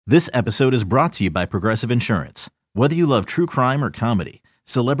This episode is brought to you by Progressive Insurance. Whether you love true crime or comedy,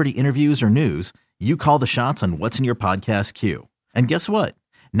 celebrity interviews or news, you call the shots on what's in your podcast queue. And guess what?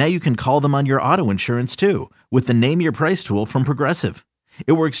 Now you can call them on your auto insurance too with the Name Your Price tool from Progressive.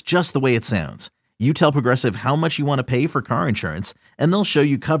 It works just the way it sounds. You tell Progressive how much you want to pay for car insurance, and they'll show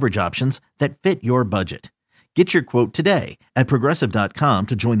you coverage options that fit your budget. Get your quote today at Progressive.com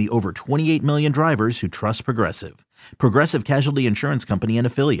to join the over 28 million drivers who trust Progressive. Progressive Casualty Insurance Company and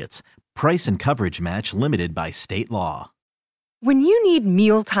Affiliates. Price and coverage match limited by state law. When you need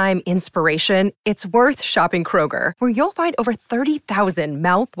mealtime inspiration, it's worth shopping Kroger, where you'll find over 30,000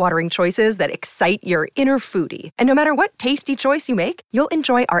 mouth-watering choices that excite your inner foodie. And no matter what tasty choice you make, you'll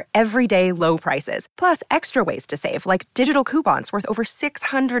enjoy our everyday low prices, plus extra ways to save, like digital coupons worth over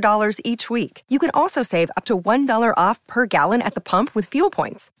 $600 each week. You can also save up to $1 off per gallon at the pump with fuel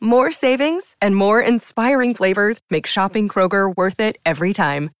points. More savings and more inspiring flavors make shopping Kroger worth it every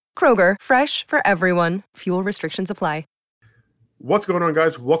time. Kroger, fresh for everyone. Fuel restrictions apply. What's going on,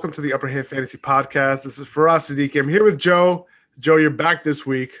 guys? Welcome to the Upper Hand Fantasy Podcast. This is Faraz Siddiqui. I'm here with Joe. Joe, you're back this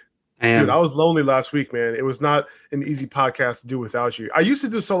week. Dude, I was lonely last week, man. It was not an easy podcast to do without you. I used to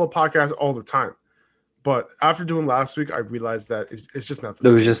do solo podcasts all the time, but after doing last week, I realized that it's just not the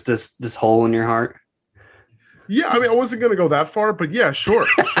same. There was just this hole in your heart. Yeah, I mean, I wasn't going to go that far, but yeah, sure,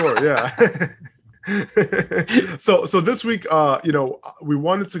 yeah. So this week, we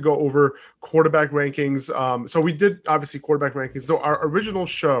wanted to go over quarterback rankings. So we did obviously quarterback rankings. So our original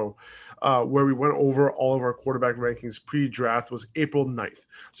show, where we went over all of our quarterback rankings pre-draft, was April 9th.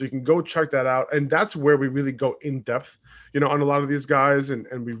 So you can go check that out. And that's where we really go in depth, on a lot of these guys, and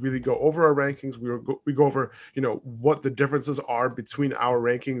we really go over our rankings. We go over, what the differences are between our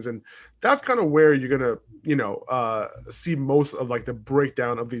rankings. And that's kind of where you're going to, see most of like the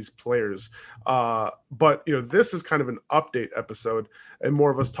breakdown of these players. But this is kind of an update episode and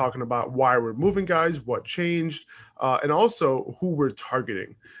more of us talking about why we're moving guys, what changed, and also who we're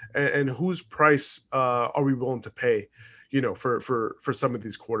targeting and whose price are we willing to pay, for some of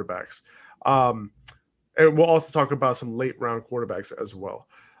these quarterbacks. And we'll also talk about some late round quarterbacks as well.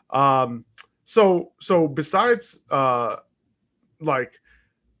 So besides like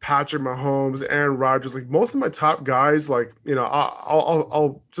Patrick Mahomes, Aaron Rodgers, like most of my top guys, like,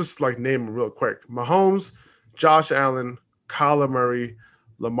 I'll just like name them real quick. Mahomes, Josh Allen, Kyler Murray,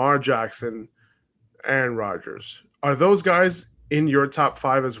 Lamar Jackson, Aaron Rodgers. Are those guys in your top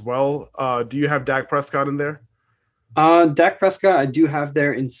five as well? Do you have Dak Prescott in there? Dak Prescott, I do have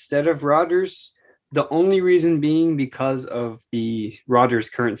there instead of Rodgers. The only reason being because of the Rodgers'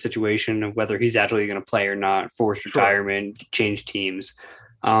 current situation of whether he's actually going to play or not, forced retirement, change teams.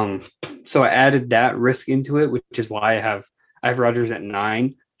 So I added that risk into it, which is why I have Rodgers at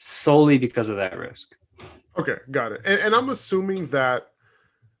 9 solely because of that risk. Okay, got it. And I'm assuming that,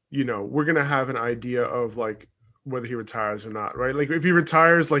 we're going to have an idea of like whether he retires or not, right? Like if he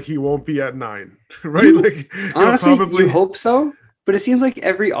retires, like he won't be at 9, right? Like honestly, you hope so. But it seems like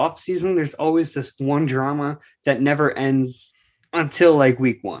every offseason, there's always this one drama that never ends until like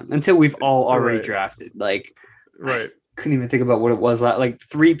week 1, until we've all already drafted. Like, I couldn't even think about what it was. Like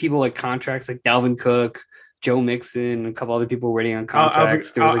 3 people like contracts, like Dalvin Cook, Joe Mixon, a couple other people waiting on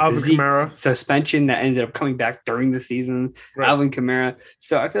contracts. There was like the Zeke suspension that ended up coming back during the season. Alvin Kamara.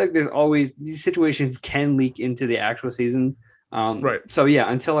 So I feel like there's always these situations can leak into the actual season. So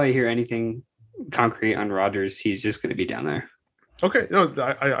yeah, until I hear anything concrete on Rodgers, he's just going to be down there. Okay, no,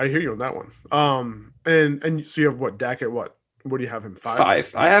 I hear you on that one. And so you have what, Dak at what? What do you have him, 5?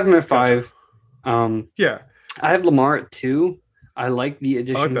 5. I have him at 5. Yeah. I have Lamar at 2. I like the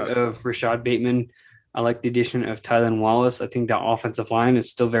addition of Rashad Bateman. I like the addition of Tylan Wallace. I think that offensive line is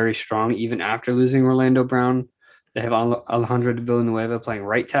still very strong, even after losing Orlando Brown. They have Alejandro Villanueva playing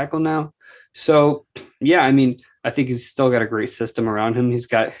right tackle now. So, yeah, I mean, I think he's still got a great system around him.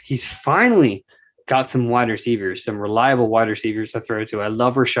 He's finally got some wide receivers, some reliable wide receivers to throw to. I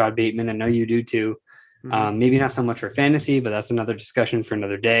love Rashad Bateman. I know you do too. Maybe not so much for fantasy, but that's another discussion for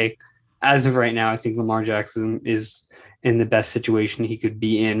another day. As of right now, I think Lamar Jackson is in the best situation he could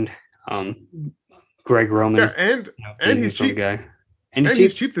be in. Greg Roman, and he's cheap. Guy. And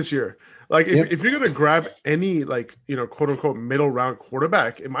he's cheap this year. Like if you're gonna grab any like quote unquote middle round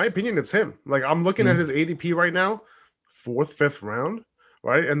quarterback, in my opinion, it's him. Like I'm looking at his ADP right now, 4th, 5th round.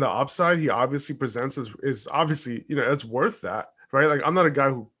 Right. And the upside he obviously presents is obviously, it's worth that. Right. Like I'm not a guy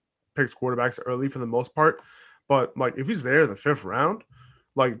who picks quarterbacks early for the most part, but like if he's there in the 5th round,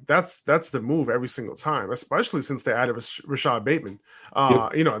 like that's the move every single time, especially since they added Rashad Bateman.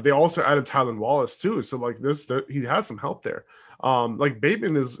 They also added Tylan Wallace too. So like he has some help there. Like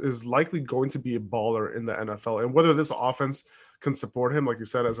Bateman is likely going to be a baller in the NFL, and whether this offense can support him, like you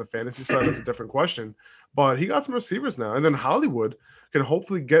said, as a fantasy side, that's a different question. But he got some receivers now, and then Hollywood can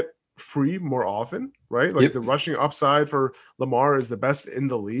hopefully get free more often, right? Like the rushing upside for Lamar is the best in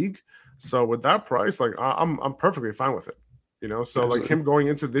the league. So with that price, like I'm perfectly fine with it. So Absolutely. Like him going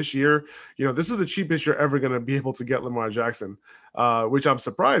into this year, this is the cheapest you're ever going to be able to get Lamar Jackson, which I'm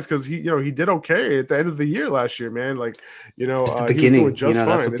surprised because he did okay at the end of the year last year, man. Like, it's the beginning, he was doing just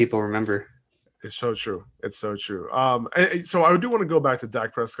fine. That's what people remember. It's so true. It's so true. And so I do want to go back to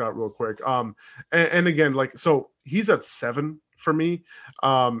Dak Prescott real quick. And again, like, so he's at 7 for me.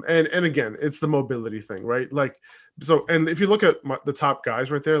 And again, it's the mobility thing, right? Like, so, and if you look at the top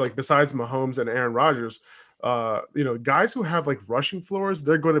guys right there, like besides Mahomes and Aaron Rodgers, guys who have like rushing floors,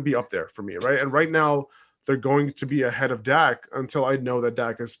 they're going to be up there for me, right? And right now they're going to be ahead of Dak until I know that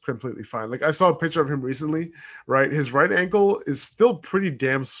Dak is completely fine. Like I saw a picture of him recently, right? His right ankle is still pretty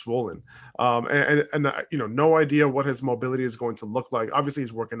damn swollen. And no idea what his mobility is going to look like. Obviously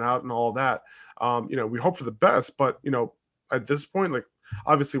he's working out and all that. We hope for the best, but at this point, like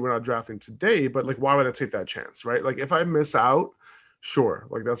obviously we're not drafting today, but like, why would I take that chance? Right? Like if I miss out, sure,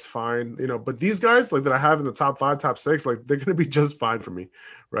 like that's fine, but these guys like that I have in the top 5, top 6, like they're going to be just fine for me,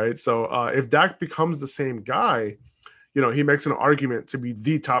 right? So if Dak becomes the same guy, he makes an argument to be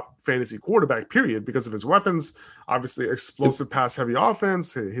the top fantasy quarterback, period, because of his weapons, obviously explosive pass heavy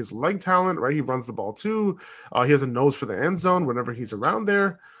offense, his leg talent, right? He runs the ball too. He has a nose for the end zone whenever he's around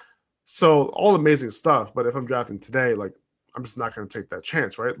there. So all amazing stuff. But if I'm drafting today, like I'm just not going to take that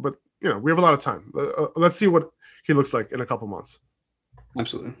chance, right? But we have a lot of time. Let's see what he looks like in a couple months.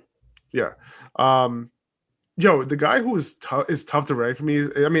 Absolutely. Yeah. The guy who is tough to rank for me.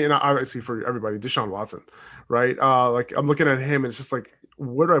 I mean, obviously for everybody, Deshaun Watson, right? Like I'm looking at him and it's just like,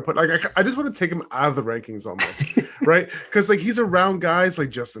 where do I put? Like I just want to take him out of the rankings almost, right? Because like he's around guys like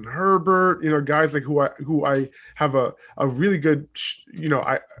Justin Herbert, guys like who I have a really good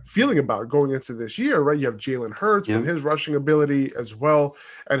feeling about going into this year, right? You have Jalen Hurts with his rushing ability as well,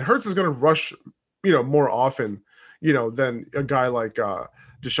 and Hurts is going to rush, more often, than a guy like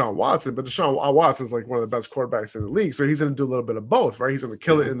Deshaun Watson. But Deshaun Watson is like one of the best quarterbacks in the league. So he's going to do a little bit of both, right? He's going to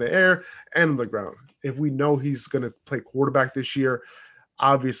kill it in the air and on the ground. If we know he's going to play quarterback this year,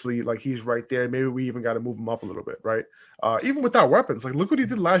 obviously, like he's right there. Maybe we even got to move him up a little bit, right? Even without weapons. Like, look what he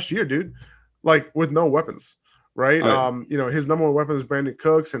did last year, dude. Like, with no weapons, right? His number one weapon is Brandon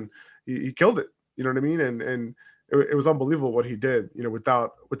Cooks, and he killed it. You know what I mean? And it was unbelievable what he did,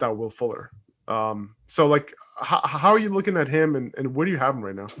 without Will Fuller. So like how are you looking at him and where do you have him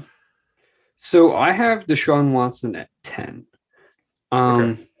right now? So I have Deshaun Watson at 10.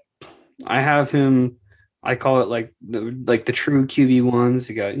 Okay. I have him, I call it like the true QB ones.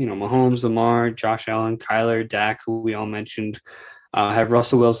 You got, Mahomes, Lamar, Josh Allen, Kyler, Dak, who we all mentioned. I have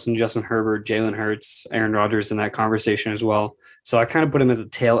Russell Wilson, Justin Herbert, Jalen Hurts, Aaron Rodgers in that conversation as well. So I kind of put him at the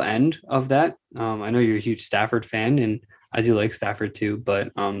tail end of that. I know you're a huge Stafford fan, and I do like Stafford too,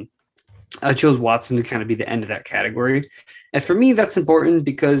 but I chose Watson to kind of be the end of that category. And for me, that's important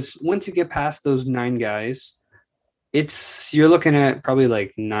because once you get past those 9 guys, you're looking at probably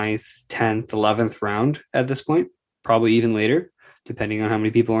like 9th, 10th, 11th round at this point, probably even later, depending on how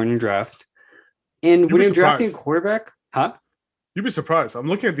many people are in your draft. And when you're drafting a quarterback, you'd be surprised. I'm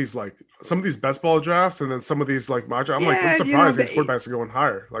looking at these, like some of these best ball drafts and then some of these like mock drafts. I'm surprised these quarterbacks are going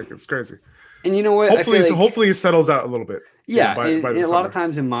higher. Like it's crazy. And you know what? Hopefully it settles out a little bit. Yeah, by a lot of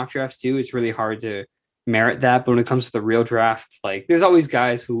times in mock drafts too, it's really hard to merit that. But when it comes to the real draft, like there's always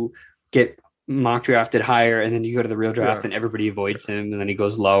guys who get mock drafted higher, and then you go to the real draft and everybody avoids him, and then he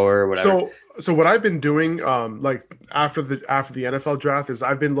goes lower or whatever. So what I've been doing, like after the NFL draft, is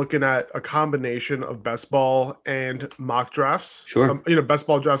I've been looking at a combination of best ball and mock drafts. Sure. Best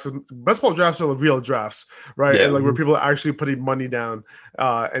ball drafts are the real drafts, right? Yeah. And like where people are actually putting money down,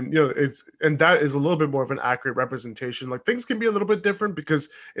 and that is a little bit more of an accurate representation. Like things can be a little bit different because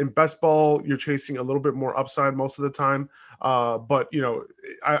in best ball you're chasing a little bit more upside most of the time. But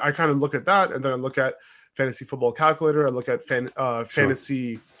I kind of look at that, and then I look at Fantasy Football Calculator. I look at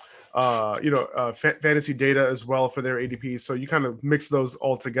fantasy. Fantasy data as well for their ADP. So you kind of mix those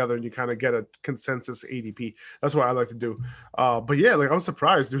all together and you kind of get a consensus ADP. That's what I like to do. But yeah, like I'm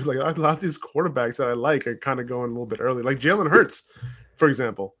surprised, dude. Like a lot of these quarterbacks that I like are kind of going a little bit early. Like Jalen Hurts, for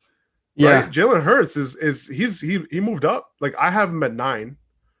example. Yeah, right? Jalen Hurts he moved up. Like I have him at 9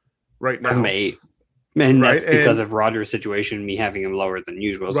 right now. I have him at 8. And that's because of Rodgers' situation, me having him lower than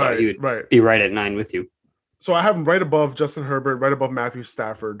usual. So he would be right at 9 with you. So I have him right above Justin Herbert, right above Matthew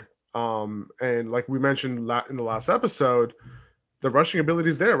Stafford. And like we mentioned in the last episode, the rushing ability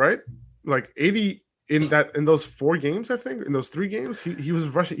is there, right? Like 80 in those 4 games, I think in those 3 games, he was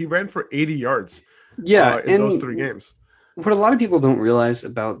rushing. He ran for 80 yards. Yeah, in those 3 games. what a lot of people don't realize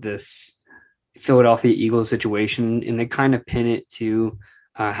about this Philadelphia Eagles situation, and they kind of pin it to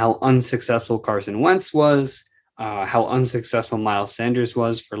how unsuccessful Carson Wentz was, how unsuccessful Miles Sanders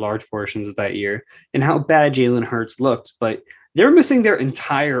was for large portions of that year, and how bad Jalen Hurts looked. But they're missing their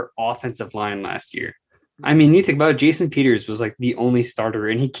entire offensive line last year. I mean, you think about it, Jason Peters was like the only starter,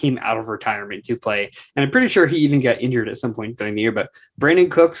 and he came out of retirement to play. And I'm pretty sure he even got injured at some point during the year. But Brandon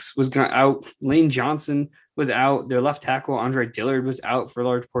Cooks was out. Lane Johnson was out. Their left tackle, Andre Dillard, was out for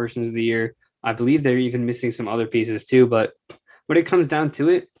large portions of the year. I believe they're even missing some other pieces too. But when it comes down to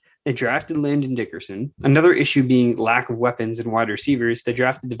it, they drafted Landon Dickerson. Another issue being lack of weapons and wide receivers. They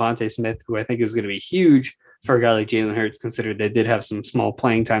drafted Devontae Smith, who I think is going to be huge for a guy like Jalen Hurts, considered they did have some small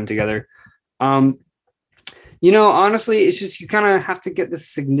playing time together. Honestly, it's just you kind of have to get this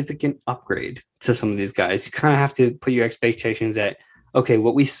significant upgrade to some of these guys. You kind of have to put your expectations at, okay,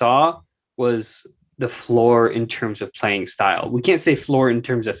 what we saw was the floor in terms of playing style. We can't say floor in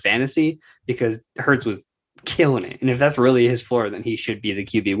terms of fantasy because Hurts was killing it. And if that's really his floor, then he should be the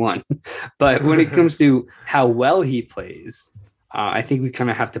QB1. But when it comes to how well he plays, I think we kind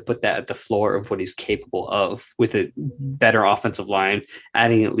of have to put that at the floor of what he's capable of with a better offensive line,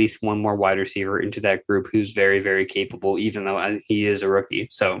 adding at least one more wide receiver into that group who's very, very capable, even though he is a rookie.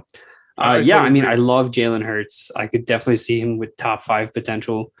 So, I love Jalen Hurts. I could definitely see him with top 5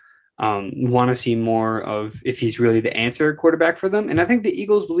 potential. Want to see more of if he's really the answer quarterback for them. And I think the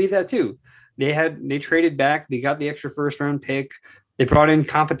Eagles believe that too. They traded back. They got the extra first round pick. They brought in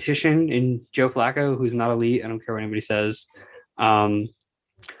competition in Joe Flacco, who's not elite. I don't care what anybody says. It's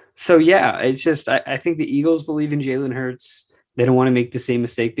just, I think the Eagles believe in Jalen Hurts. They don't want to make the same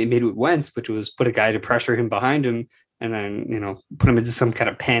mistake they made with Wentz, which was put a guy to pressure him behind him and then, put him into some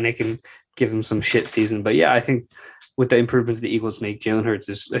kind of panic and give him some shit season. But yeah, I think with the improvements the Eagles make, Jalen Hurts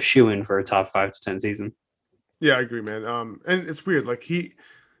is a shoo-in for a top 5 to 10 season. Yeah, I agree, man. And it's weird. Like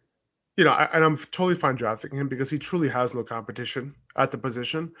and I'm totally fine drafting him because he truly has no competition at the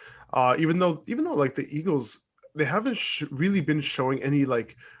position. Even though like the Eagles, they haven't really been showing any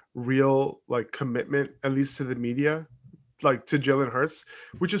like real like commitment, at least to the media, like to Jalen Hurts,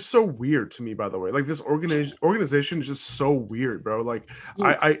 which is so weird to me, by the way. Like this organization is just so weird, bro. Like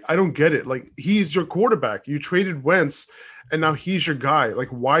I don't get it. Like he's your quarterback. You traded Wentz and now he's your guy. Like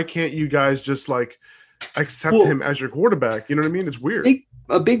why can't you guys just like accept him as your quarterback? You know what I mean? It's weird.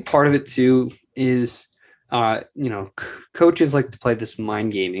 A big part of it too is coaches like to play this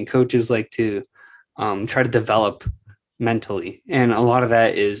mind game, and coaches like to try to develop mentally. And a lot of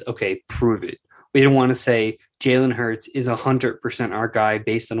that is, okay, prove it. We don't want to say Jalen Hurts is 100% our guy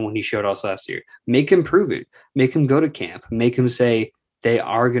based on what he showed us last year. Make him prove it. Make him go to camp. Make him say, they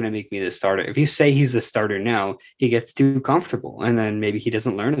are going to make me the starter. If you say he's the starter now, he gets too comfortable and then maybe he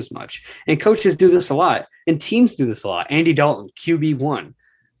doesn't learn as much. And coaches do this a lot and teams do this a lot. Andy Dalton, QB1.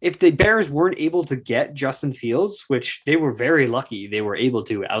 If the Bears weren't able to get Justin Fields, which they were very lucky they were able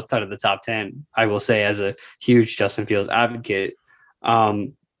to outside of the top 10, I will say as a huge Justin Fields advocate,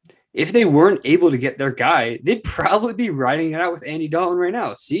 if they weren't able to get their guy, they'd probably be riding it out with Andy Dalton right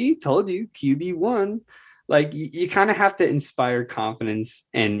now. See, told you, QB1. Like you kind of have to inspire confidence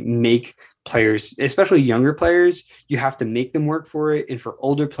and make players, especially younger players, you have to make them work for it. And for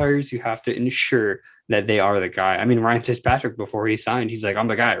older players, you have to ensure that they are the guy. I mean, Ryan Fitzpatrick, before he signed, he's like, I'm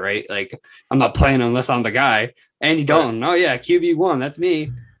the guy, right? Like, I'm not playing unless I'm the guy. Andy Dalton, oh yeah, QB1, that's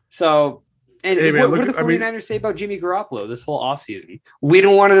me. So, and hey, man, what do the 49ers say about Jimmy Garoppolo this whole offseason? We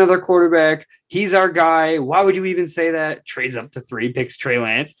don't want another quarterback. He's our guy. Why would you even say that? Trades up to 3 picks, Trey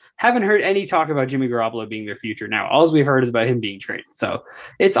Lance. Haven't heard any talk about Jimmy Garoppolo being their future now. All we've heard is about him being traded. So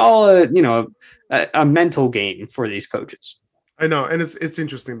it's all a mental game for these coaches. I know, and it's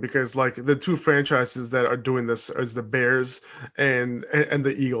interesting because like the 2 franchises that are doing this is the Bears and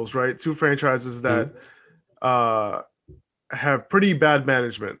the Eagles, right? 2 franchises that have pretty bad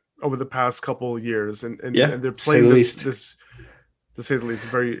management over the past couple of years, and they're playing this to say the least,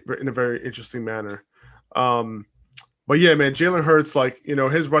 in a very interesting manner. But yeah, man, Jalen Hurts, like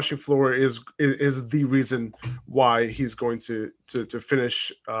his rushing floor is the reason why he's going to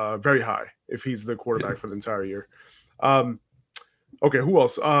finish very high if he's the quarterback for the entire year. Okay, who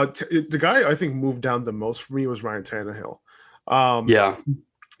else? The guy I think moved down the most for me was Ryan Tannehill. I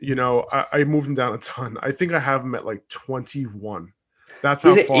moved him down a ton. I think I have him at like 21. That's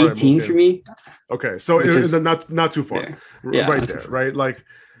how far 18 for me. Okay, so it's not too far, right there, right? Like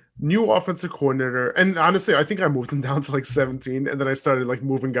new offensive coordinator, and honestly, I think I moved him down to like 17, and then I started like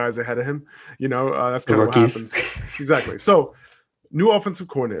moving guys ahead of him. That's kind of what happens. Exactly. So new offensive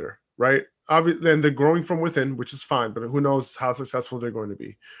coordinator, right? Obviously, and they're growing from within, which is fine, but who knows how successful they're going to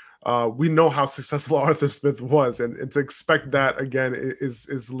be. we know how successful Arthur Smith was, and to expect that again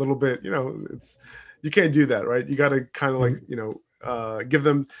is a little bit, you can't do that, right? You got to kind of give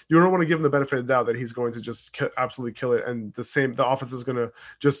them. You don't want to give them the benefit of the doubt that he's going to just absolutely kill it, and the offense is going to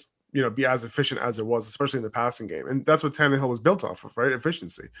just be as efficient as it was, especially in the passing game, and that's what Tannehill was built off of, right?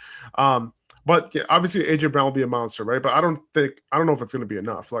 Efficiency. But yeah, obviously AJ Brown will be a monster, right? But I don't know if it's going to be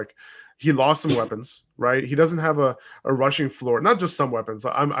enough. Like, he lost some weapons, right? He doesn't have a rushing floor, not just some weapons.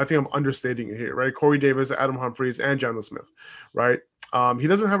 I think I'm understating it here, right? Corey Davis, Adam Humphries, and Jonnu Smith, right? He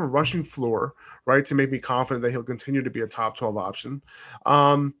doesn't have a rushing floor, right, to make me confident that he'll continue to be a top 12 option.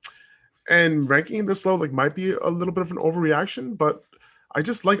 And ranking him this low might be a little bit of an overreaction, but I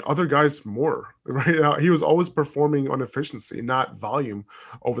just like other guys more, right? He was always performing on efficiency, not volume,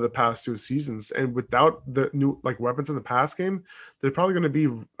 over the past 2 seasons. And without the new weapons in the pass game, they're probably going to be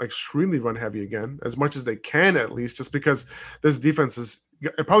extremely run heavy again, as much as they can, at least, just because this defense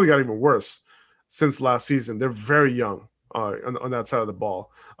it probably got even worse since last season. They're very young on that side of the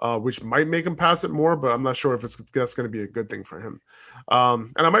ball, which might make him pass it more, but I'm not sure if that's going to be a good thing for him.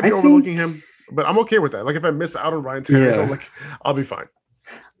 And I might be overlooking him, but I'm okay with that. If I miss out on Ryan Tannehill, I'll be fine.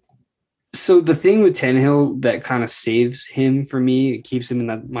 So the thing with Tannehill that kind of saves him for me, it keeps him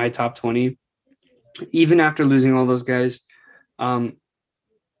in my top 20, even after losing all those guys,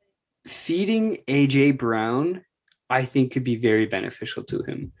 feeding AJ Brown, I think, could be very beneficial to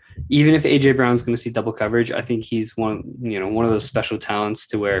him. Even if AJ Brown's going to see double coverage, I think he's one of those special talents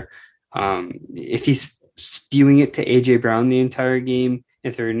to where if he's spewing it to AJ Brown the entire game,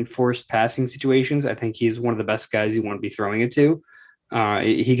 if they're in forced passing situations, I think he's one of the best guys you want to be throwing it to.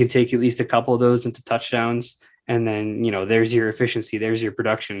 He can take at least a couple of those into touchdowns, and then, there's your efficiency, there's your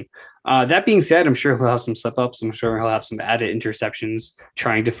production. That being said, I'm sure he'll have some slip-ups. I'm sure he'll have some added interceptions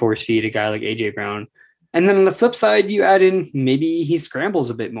trying to force feed a guy like AJ Brown. And then on the flip side, you add in maybe he scrambles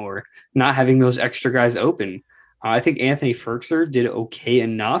a bit more, not having those extra guys open. I think Anthony Firkser did okay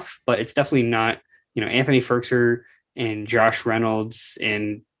enough, but it's definitely not, Anthony Firkser and Josh Reynolds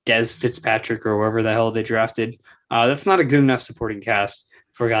and Dez Fitzpatrick or whoever the hell they drafted. That's not a good enough supporting cast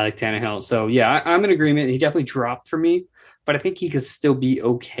for a guy like Tannehill. So, yeah, I'm in agreement. He definitely dropped for me, but I think he could still be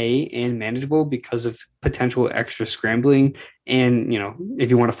okay and manageable because of potential extra scrambling. And, if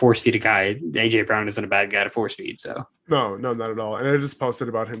you want to force feed a guy, AJ Brown isn't a bad guy to force feed. So no, not at all. And I just posted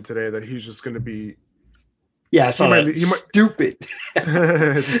about him today that he's just going to be. Yeah, I saw that. Stupid.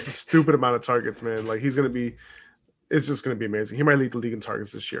 Just a stupid amount of targets, man. He's going to be. It's just going to be amazing. He might lead the league in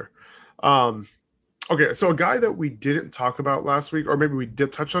targets this year. Okay, so a guy that we didn't talk about last week, or maybe we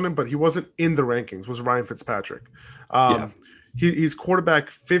did touch on him, but he wasn't in the rankings, was Ryan Fitzpatrick. He's quarterback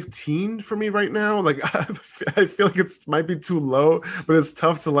 15 for me right now. I feel like it might be too low, but it's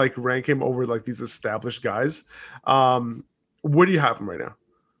tough to rank him over these established guys. Where do you have him right now?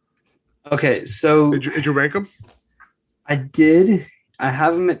 Okay, so did you rank him? I did. I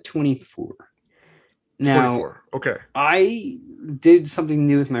have him at 24. Now, 24. Okay. I did something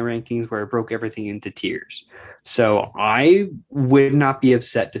new with my rankings where I broke everything into tiers. So I would not be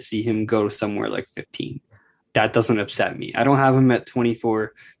upset to see him go somewhere like 15. That doesn't upset me. I don't have him at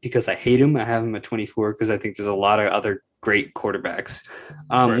 24 because I hate him. I have him at 24 because I think there's a lot of other great quarterbacks.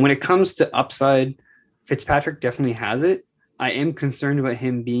 Right. When it comes to upside, Fitzpatrick definitely has it. I am concerned about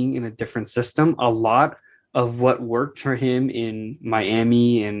him being in a different system. A lot of what worked for him in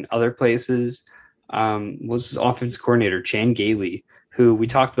Miami and other places was his offense coordinator, Chan Gailey, who we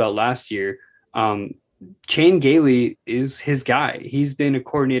talked about last year. Chan Gailey is his guy. He's been a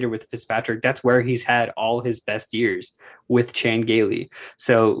coordinator with Fitzpatrick. That's where he's had all his best years, with Chan Gailey.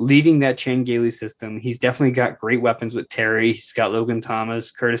 So leading that Chan Gailey system, he's definitely got great weapons with Terry. He's got Logan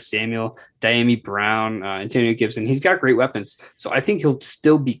Thomas, Curtis Samuel, Diami Brown, Antonio Gibson. He's got great weapons. So I think he'll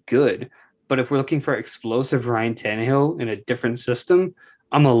still be good. But if we're looking for explosive Ryan Tannehill in a different system,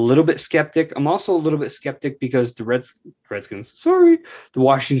 I'm a little bit skeptic. I'm also a little bit skeptic because the the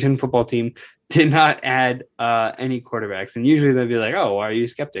Washington football team did not add any quarterbacks. And usually they'll be like, oh, why are you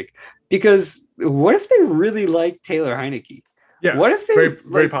skeptic? Because what if they really like Taylor Heineke? Yeah, what if they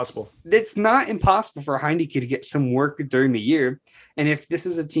very possible? It's not impossible for Heineke to get some work during the year. And if this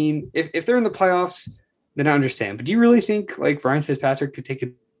is a team, if they're in the playoffs, then I understand. But do you really think Ryan Fitzpatrick could take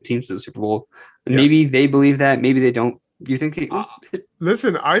a team to the Super Bowl? And maybe they believe that, maybe they don't. Do you think?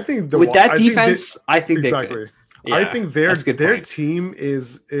 Listen, I think with that defense, I think exactly. Yeah, I think their team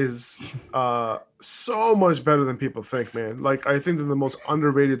is so much better than people think, man. I think they're the most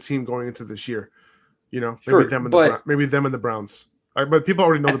underrated team going into this year. Maybe them and the Browns. But people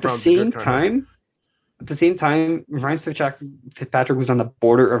already know the Browns. At the same time, Ryan Fitzpatrick was on the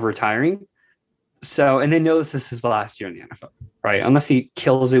border of retiring. So, and they know this is his last year in the NFL, right? Unless he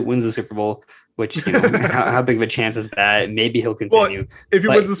kills it, wins the Super Bowl, which, you know, how big of a chance is that? Maybe he'll continue. Well, if he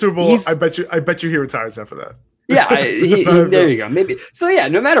wins the Super Bowl, I bet you he retires after that. Yeah, there you go. Maybe. So yeah,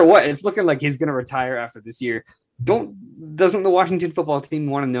 no matter what, it's looking like he's going to retire after this year. Doesn't the Washington football team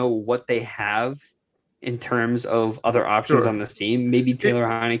want to know what they have in terms of other options on this team? Maybe Taylor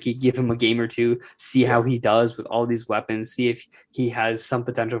Heinicke, give him a game or two, see how he does with all these weapons, see if he has some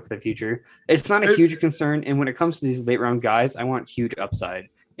potential for the future. It's not a huge concern. And when it comes to these late round guys, I want huge upside.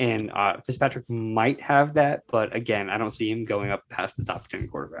 And Fitzpatrick might have that, but again, I don't see him going up past the top 10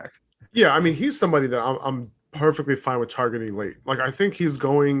 quarterback. Yeah, I mean, he's somebody that I'm perfectly fine with targeting late. Like, I think he's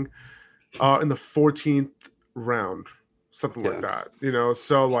going in the 14th round, something like that, you know.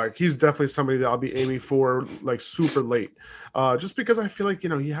 So like, he's definitely somebody that I'll be aiming for like super late, just because I feel like, you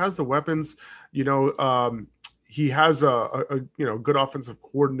know, he has the weapons, you know. He has a you know, good offensive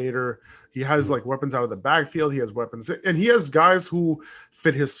coordinator. He has like weapons out of the backfield. He has weapons, and he has guys who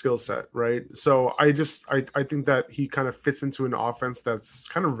fit his skill set, right? So I think that he kind of fits into an offense that's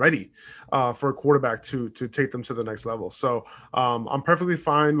kind of ready for a quarterback to take them to the next level. So I'm perfectly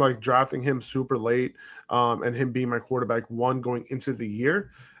fine like drafting him super late, and him being my quarterback one going into the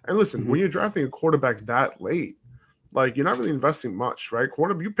year. And listen, when you're drafting a quarterback that late, like, you're not really investing much, right?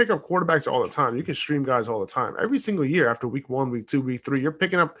 You pick up quarterbacks all the time. You can stream guys all the time. Every single year after week 1, week 2, week 3, you're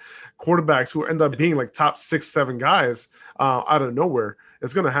picking up quarterbacks who end up being like top 6, 7 guys out of nowhere.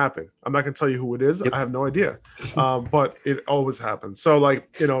 It's going to happen. I'm not going to tell you who it is. I have no idea. But it always happens. So,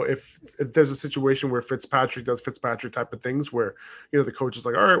 like, you know, if there's a situation where Fitzpatrick does Fitzpatrick type of things where, you know, the coach is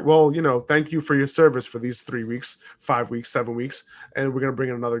like, all right, well, you know, thank you for your service for these 3 weeks, 5 weeks, 7 weeks, and we're going to bring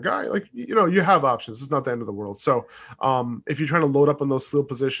in another guy. Like, you know, you have options. It's not the end of the world. So if you're trying to load up on those skill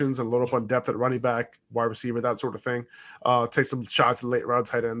positions and load up on depth at running back, wide receiver, that sort of thing, take some shots at late round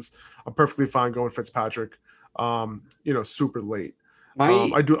tight ends, I'm perfectly fine going Fitzpatrick, you know, super late.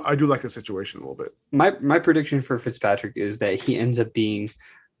 I do like the situation a little bit. My prediction for Fitzpatrick is that he ends up being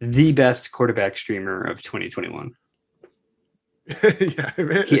the best quarterback streamer of 2021. Yeah,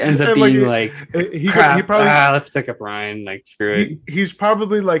 man. He ends up being he probably let's pick up Ryan. Like, screw it. He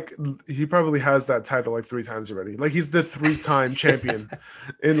probably has that title like 3 times already. Like, he's the 3-time champion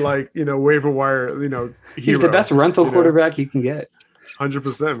in, like, you know, waiver wire. You know, he's the best rental quarterback you can get.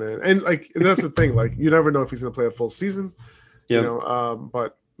 100%, man. And like, that's the thing. Like, you never know if he's gonna play a full season. You know,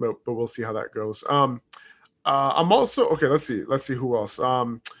 but we'll see how that goes. I'm also okay. Let's see who else.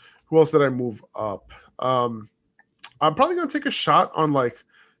 Who else did I move up? I'm probably gonna take a shot on like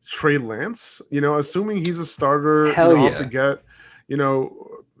Trey Lance. You know, assuming he's a starter off the get. You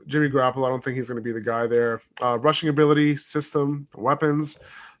know, Jimmy Garoppolo, I don't think he's gonna be the guy there. Rushing ability, system, weapons.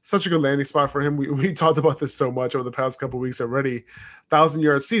 Such a good landing spot for him. We talked about this so much over the past couple of weeks already.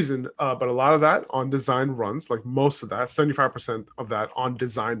 1,000-yard season, but a lot of that on designed runs, like most of that, 75% of that on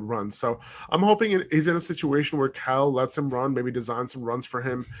designed runs. So I'm hoping he's in a situation where Cal lets him run, maybe design some runs for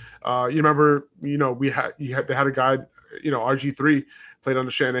him. You remember, you know, they had a guy, you know, RG3 played under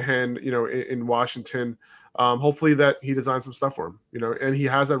Shanahan, you know, in Washington. Hopefully that he designed some stuff for him, you know, and he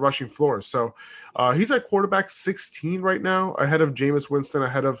has that rushing floor. So he's at quarterback 16 right now, ahead of Jameis Winston,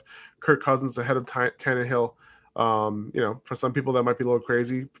 ahead of Kirk Cousins, ahead of Tannehill. You know, for some people that might be a little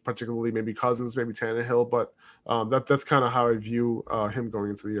crazy, particularly maybe Cousins, maybe Tannehill, but that's kind of how I view him going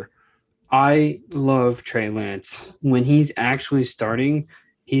into the year. I love Trey Lance. When he's actually starting,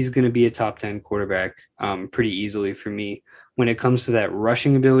 he's going to be a top 10 quarterback pretty easily for me. When it comes to that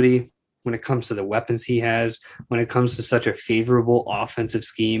rushing ability, when it comes to the weapons he has, when it comes to such a favorable offensive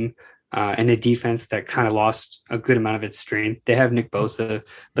scheme, and a defense that kind of lost a good amount of its strength. They have Nick Bosa,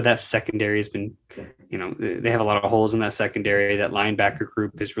 but that secondary has been, you know, they have a lot of holes in that secondary. That linebacker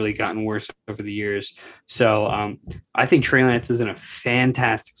group has really gotten worse over the years. So I think Trey Lance is in a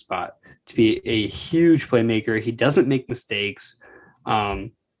fantastic spot to be a huge playmaker. He doesn't make mistakes.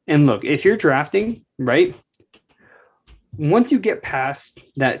 And look, if you're drafting, right, once you get past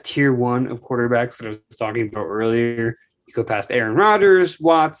that tier 1 of quarterbacks that I was talking about earlier, you go past Aaron Rodgers,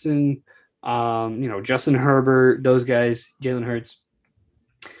 Watson, you know, Justin Herbert, those guys, Jalen Hurts.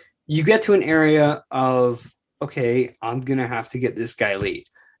 You get to an area of, okay, I'm going to have to get this guy late.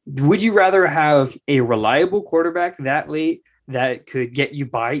 Would you rather have a reliable quarterback that late that could get you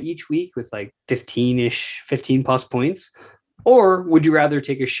by each week with like 15 plus points? Or would you rather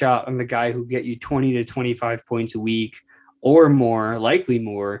take a shot on the guy who get you 20 to 25 points a week or more, likely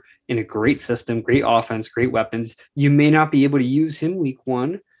more, in a great system, great offense, great weapons? You may not be able to use him week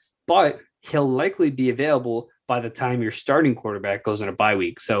 1, but he'll likely be available by the time your starting quarterback goes on a bye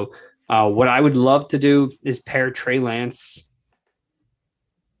week. So what I would love to do is pair Trey Lance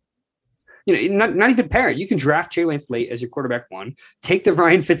not even parent. You can draft Trey Lance late as your quarterback one, take the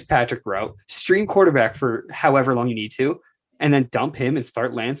Ryan Fitzpatrick route, stream quarterback for however long you need to, and then dump him and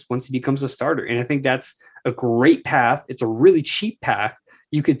start Lance once he becomes a starter. And I think that's a great path. It's a really cheap path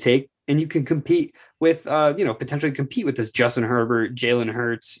you could take, and you can compete with, potentially compete with this Justin Herbert, Jalen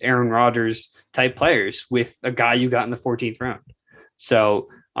Hurts, Aaron Rodgers type players with a guy you got in the 14th round. So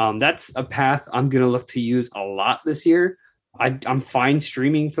that's a path I'm going to look to use a lot this year. I'm fine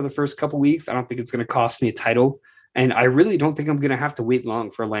streaming for the first couple weeks. I don't think it's going to cost me a title. And I really don't think I'm going to have to wait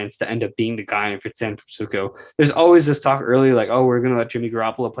long for Lance to end up being the guy for San Francisco. There's always this talk early, like, oh, we're going to let Jimmy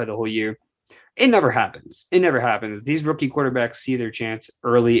Garoppolo play the whole year. It never happens. These rookie quarterbacks see their chance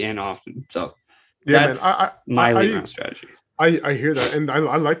early and often. So that's my late round strategy. I hear that, and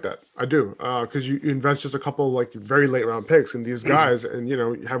I like that. I do, because you invest just a couple like very late round picks in these guys, and you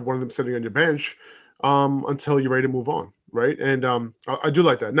have one of them sitting on your bench until you're ready to move on, right? And I do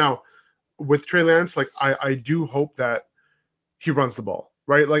like that. Now with Trey Lance, like I do hope that he runs the ball,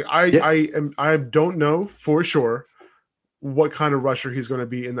 right? Like I don't know for sure what kind of rusher he's going to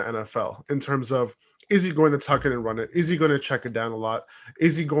be in the NFL in terms of, is he going to tuck it and run it? Is he going to check it down a lot?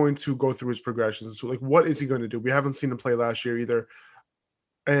 Is he going to go through his progressions? So, like, what is he going to do? We haven't seen him play last year either.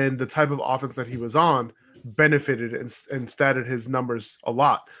 And the type of offense that he was on benefited and statted his numbers a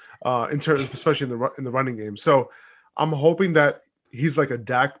lot, in terms, especially in the running game. So I'm hoping that he's like a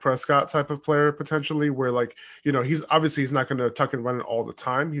Dak Prescott type of player potentially, where he's not going to tuck and run it all the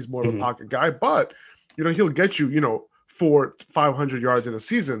time. He's more of a pocket guy, but he'll get you 400-500 yards in a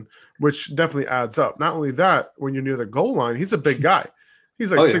season, which definitely adds up. Not only that, when you're near the goal line, he's a big guy.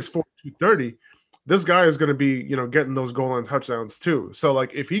 He's like 6'4", 230. This guy is going to be, getting those goal line touchdowns too. So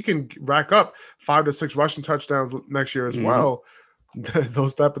like if he can rack up 5 to 6 rushing touchdowns next year as well,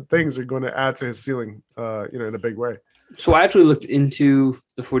 those type of things are going to add to his ceiling, in a big way. So I actually looked into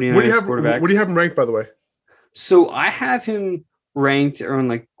the 49ers quarterbacks. What do you have him ranked, by the way? So I have him ranked around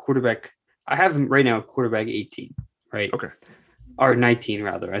like quarterback. I have him right now quarterback 18. Right. Okay. Or 19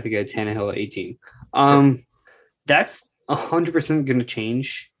 rather. I think I had Tannehill at 18. Sure. That's 100% going to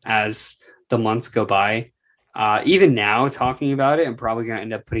change as the months go by. Even now, talking about it, I'm probably going to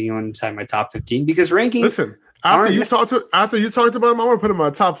end up putting him inside my top 15 because rankings. Listen, after you talked about him, I'm going to put him in my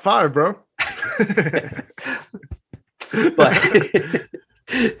top 5, bro.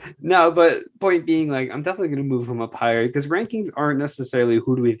 But point being, like, I'm definitely going to move him up higher because rankings aren't necessarily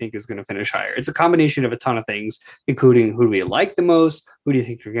who do we think is going to finish higher. It's a combination of a ton of things, including who do we like the most, who do you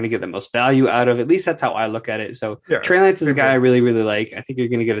think you're going to get the most value out of. At least that's how I look at it. So Trey Lance is a guy I really, really like. I think you're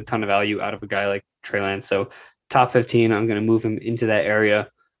going to get a ton of value out of a guy like Trey Lance. So top 15, I'm going to move him into that area.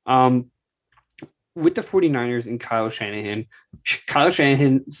 With the 49ers and Kyle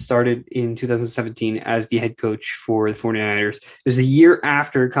Shanahan started in 2017 as the head coach for the 49ers. It was a year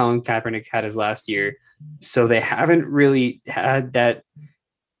after Colin Kaepernick had his last year. So they haven't really had that,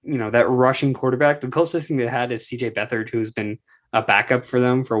 that rushing quarterback. The closest thing they had is CJ Beathard, who's been a backup for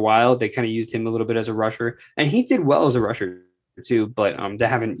them for a while. They kind of used him a little bit as a rusher, and he did well as a rusher too, but they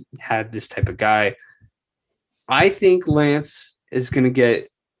haven't had this type of guy. I think Lance is going to get,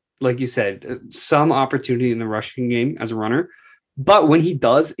 like you said, some opportunity in the rushing game as a runner. But when he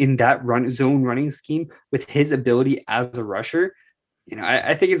does in that zone running scheme with his ability as a rusher,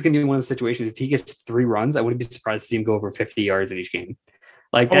 I think it's going to be one of the situations. If he gets 3 runs, I wouldn't be surprised to see him go over 50 yards in each game.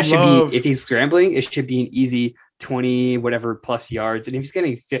 Like that should be, if he's scrambling, it should be an easy 20, whatever plus yards. And if he's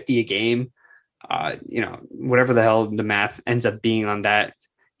getting 50 a game, whatever the hell the math ends up being on that,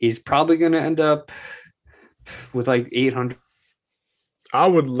 he's probably going to end up with like 800. I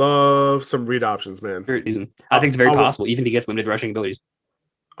would love some read options, man. I think it's very possible, even if he gets limited rushing abilities.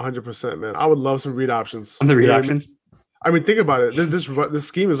 100%, man. I would love some read options. The read options? I mean, think about it. This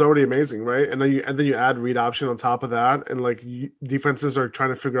scheme is already amazing, right? And then you add read option on top of that, and like defenses are trying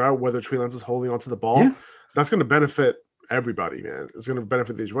to figure out whether Trey Lance is holding onto the ball. Yeah. That's going to benefit everybody, man. It's going to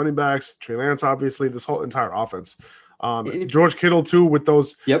benefit these running backs, Trey Lance, obviously, this whole entire offense. George Kittle too, with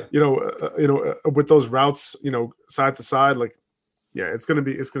those, with those routes, side to side, like. Yeah, it's gonna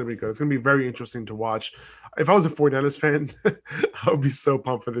be good. It's gonna be very interesting to watch. If I was a 49ers fan, I would be so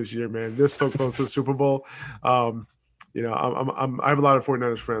pumped for this year, man. They're so close to the Super Bowl. I have a lot of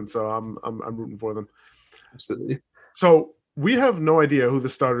 49ers friends, so I'm rooting for them. Absolutely. So we have no idea who the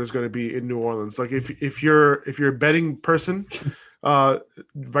starter is going to be in New Orleans. Like if you're a betting person, right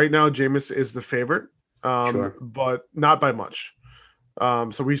now Jameis is the favorite, sure, but not by much.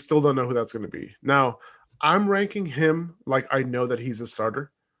 So we still don't know who that's going to be now. I'm ranking him like I know that he's a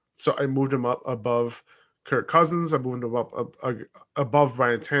starter. So I moved him up above Kirk Cousins. I moved him up above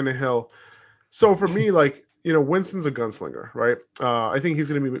Ryan Tannehill. So for me, like, Winston's a gunslinger, right? I think he's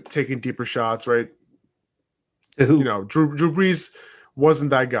going to be taking deeper shots, right? To who? Drew Brees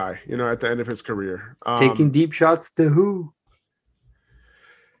wasn't that guy, at the end of his career. Taking deep shots to who?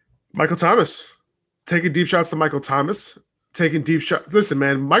 Michael Thomas. Taking deep shots to Michael Thomas. Taking deep shots. Listen,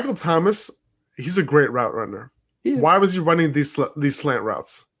 man, Michael Thomas, he's a great route runner. Why was he running these slant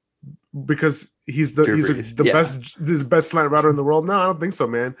routes? Because he's the best slant router in the world? No, I don't think so,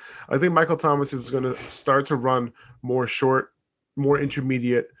 man. I think Michael Thomas is going to start to run more short, more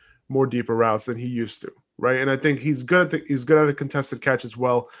intermediate, more deeper routes than he used to, right? And I think he's good at a contested catch as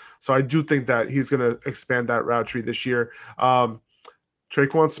well. So I do think that he's going to expand that route tree this year.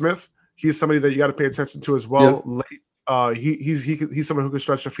 Tre'Quan Smith, he's somebody that you got to pay attention to as well. Yep. He's someone who can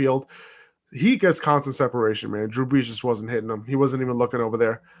stretch the field. He gets constant separation, man. Drew Brees just wasn't hitting him. He wasn't even looking over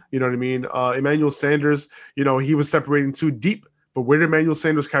there. You know what I mean? Emmanuel Sanders, he was separating too deep, but where did Emmanuel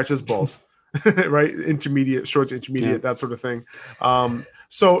Sanders catch his balls? Right? Intermediate, short to intermediate, that sort of thing.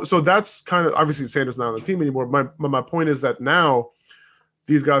 So that's kind of, obviously Sanders not on the team anymore. My point is that now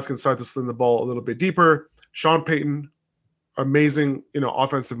these guys can start to sling the ball a little bit deeper. Sean Payton, amazing,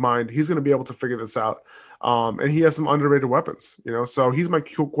 offensive mind. He's going to be able to figure this out. And he has some underrated weapons, so he's my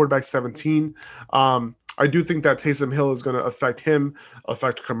quarterback 17. I do think that Taysom Hill is going to affect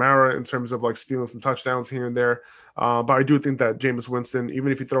Kamara in terms of like stealing some touchdowns here and there. But I do think that Jameis Winston,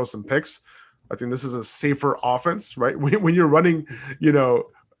 even if he throws some picks, I think this is a safer offense, right? When you're running, a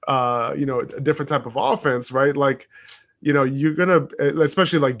different type of offense, right? Like, you're going to,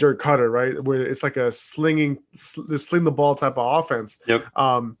 especially like Dirk Cutter, right? Where it's like a sling the ball type of offense. Yep.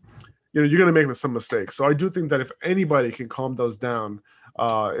 You're going to make some mistakes. So I do think that if anybody can calm those down,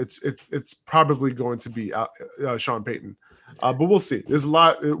 it's probably going to be Sean Payton. But we'll see. There's a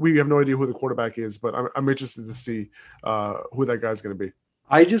lot. We have no idea who the quarterback is, but I'm interested to see who that guy's going to be.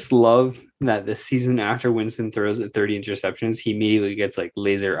 I just love that the season after Winston throws at 30 interceptions, he immediately gets like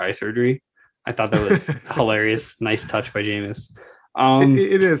laser eye surgery. I thought that was hilarious. Nice touch by Jameis.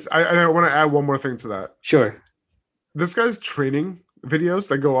 It is. I want to add one more thing to that. Sure. This guy's training videos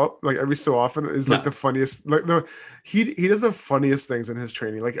that go up like every so often is like the funniest. Like he does the funniest things in his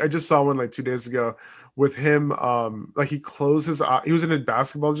training. Like I just saw one like 2 days ago with him. Like he closed his eye. He was in a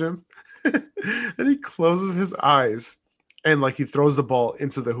basketball gym, and he closes his eyes, and like he throws the ball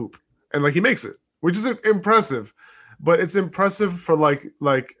into the hoop, and like he makes it, which is impressive. But it's impressive for like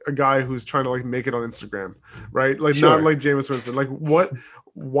a guy who's trying to like make it on Instagram, right? Like not like Jameis Winston. Like what?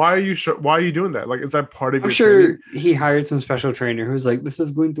 Why are you doing that? Like, is that part of your training? He hired some special trainer who's like, this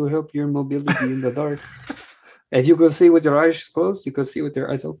is going to help your mobility in the dark. If you could see with your eyes closed, you could see with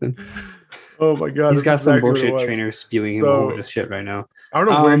your eyes open. Oh my God. He's got some bullshit trainers spewing him over this shit right now. I don't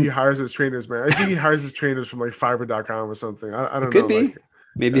know where he hires his trainers, man. I think he hires his trainers from like Fiverr.com or something. I don't know. Could be.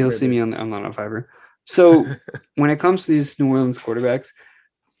 Maybe he'll see me I'm not on Fiverr. So when it comes to these New Orleans quarterbacks,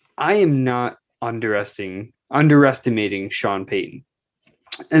 I am not underestimating Sean Payton.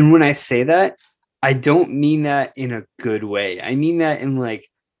 And when I say that, I don't mean that in a good way. I mean that in like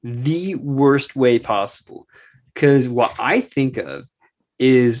the worst way possible. Because what I think of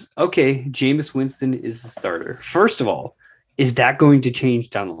is, okay, Jameis Winston is the starter. First of all, is that going to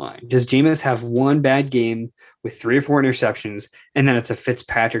change down the line? Does Jameis have one bad game with 3 or 4 interceptions, and then it's a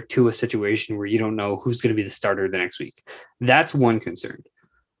Fitzpatrick to a situation where you don't know who's going to be the starter the next week? That's one concern.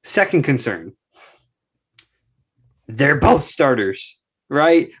 Second concern, they're both starters.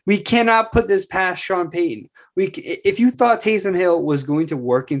 Right? We cannot put this past Sean Payton. If you thought Taysom Hill was going to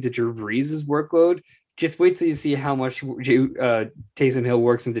work into Drew Brees' workload, just wait till you see how much Taysom Hill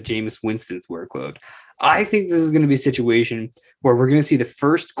works into Jameis Winston's workload. I think this is going to be a situation where we're going to see the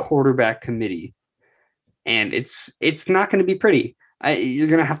first quarterback committee, and it's not going to be pretty. You're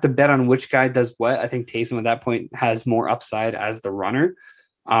going to have to bet on which guy does what. I think Taysom at that point has more upside as the runner.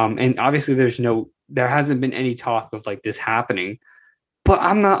 And obviously there hasn't been any talk of like this happening. But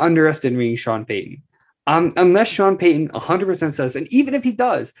I'm not underestimating Sean Payton. Unless Sean Payton 100% says, and even if he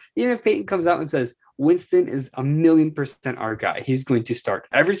does, even if Payton comes out and says, Winston is 1,000,000% our guy. He's going to start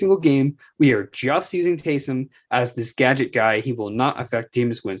every single game. We are just using Taysom as this gadget guy. He will not affect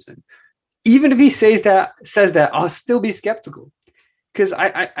Jameis Winston. Even if he says that, I'll still be skeptical. Because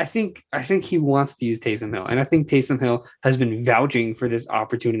I think he wants to use Taysom Hill. And I think Taysom Hill has been vouching for this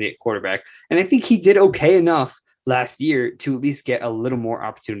opportunity at quarterback. And I think he did okay enough last year to at least get a little more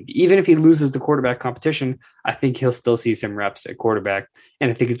opportunity. Even if he loses the quarterback competition, I think he'll still see some reps at quarterback.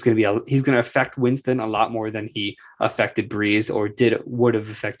 And I think it's going to be he's going to affect Winston a lot more than he affected Brees or would have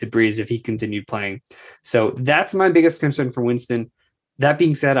affected Brees if he continued playing. So that's my biggest concern for Winston. That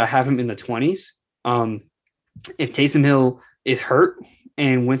being said, I have him in the 20s. If Taysom Hill is hurt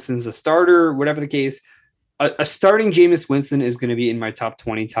and Winston's a starter, whatever the case, a starting Jameis Winston is going to be in my top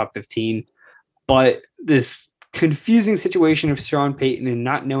 20, top 15. But this confusing situation of Sean Payton and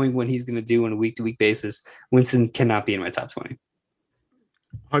not knowing what he's going to do on a week-to-week basis, Winston cannot be in my top 20.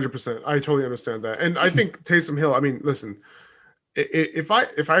 100%. I totally understand that. And I think Taysom Hill, I mean, listen, if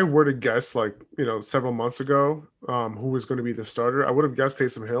I were to guess, like, several months ago, who was going to be the starter, I would have guessed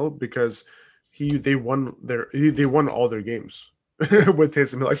Taysom Hill because they won all their games with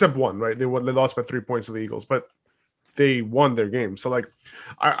Taysom Hill, except one, right? They lost by 3 points to the Eagles, but they won their game. So, like,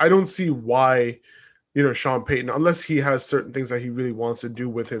 I don't see why, Sean Payton, unless he has certain things that he really wants to do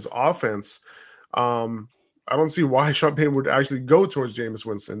with his offense, I don't see why Sean Payton would actually go towards Jameis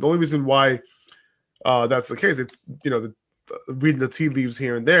Winston. The only reason why that's the case, it's, reading the tea leaves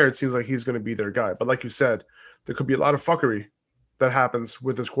here and there, it seems like he's going to be their guy. But like you said, there could be a lot of fuckery that happens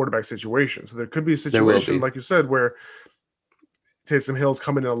with this quarterback situation. So there could be a situation, like you said, where Taysom Hill's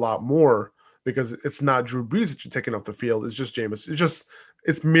coming in a lot more because it's not Drew Brees that you're taking off the field. It's just Jameis.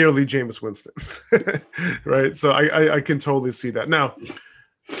 It's merely Jameis Winston, right? So I can totally see that. Now,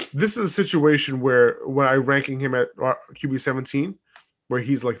 this is a situation where when I'm ranking him at QB 17, where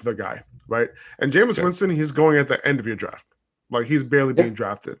he's like the guy, right? And Jameis Winston, he's going at the end of your draft. Like, he's barely being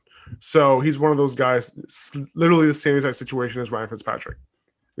drafted. So he's one of those guys, literally the same exact situation as Ryan Fitzpatrick.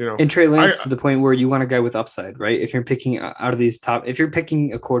 And Trey Lance, to the point where you want a guy with upside, right? If you're picking out of these if you're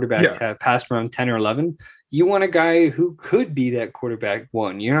picking a quarterback to pass around 10 or 11, you want a guy who could be that quarterback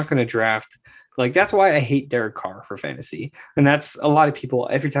one. You're not going to draft. Like, that's why I hate Derek Carr for fantasy. And that's a lot of people,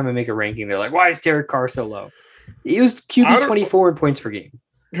 every time I make a ranking, they're like, why is Derek Carr so low? He was QB 24 in points per game.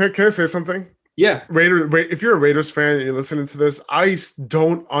 Can I say something? Yeah. If you're a Raiders fan and you're listening to this, I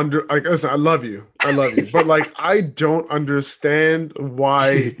don't listen, I love you. But like, I don't understand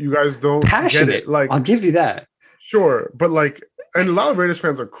why you guys don't passionate. Get it. Like, I'll give you that. Sure. But like, and a lot of Raiders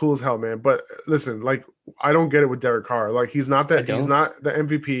fans are cool as hell, man. But listen, like, I don't get it with Derek Carr. Like, he's not the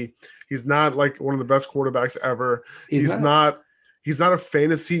MVP. He's not like one of the best quarterbacks ever. He's not a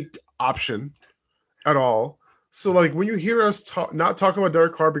fantasy option at all. So, like, when you hear us not talking about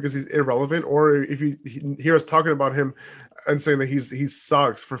Derek Carr because he's irrelevant, or if you hear us talking about him and saying that he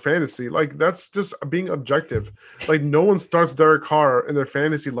sucks for fantasy, like, that's just being objective. Like, no one starts Derek Carr in their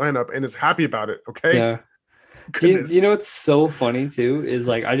fantasy lineup and is happy about it, okay? Yeah. You know what's so funny, too, is,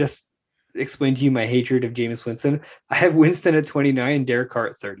 like, I just explained to you my hatred of Jameis Winston. I have Winston at 29 and Derek Carr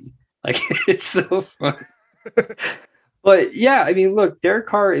at 30. Like, it's so fun. But, yeah, I mean, look, Derek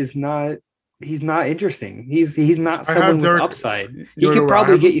Carr is not... He's not interesting. He's not someone with upside. He could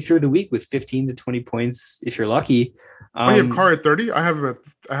probably get you through the week with 15 to 20 points if you're lucky. You have Carr at 30? I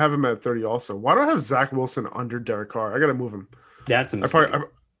have him at 30 also. Why do I have Zach Wilson under Derek Carr? I got to move him. That's a mistake.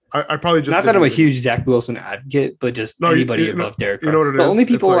 I probably just not that I'm a huge Zach Wilson advocate, but just anybody above Derek Carr. You know what it is? The only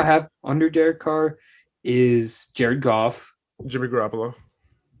people I have under Derek Carr is Jared Goff, Jimmy Garoppolo.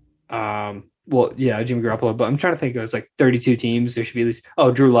 Well, yeah, Jimmy Garoppolo, but I'm trying to think. It was like 32 teams. There should be at least.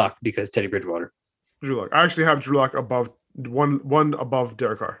 Oh, Drew Lock because Teddy Bridgewater. Drew Lock. I actually have Drew Lock above one above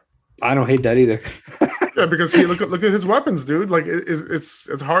Derek Carr. I don't hate that either. Yeah, because look at his weapons, dude. Like,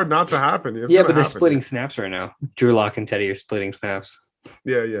 it's hard not to happen. But they're splitting snaps right now. Drew Lock and Teddy are splitting snaps.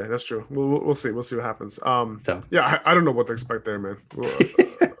 Yeah, that's true. We'll see. We'll see what happens. Yeah, I don't know what to expect there, man.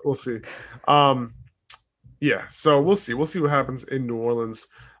 We'll see. Yeah, so we'll see. We'll see what happens in New Orleans.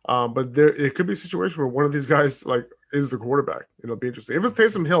 But it could be a situation where one of these guys like is the quarterback. It'll be interesting. If it's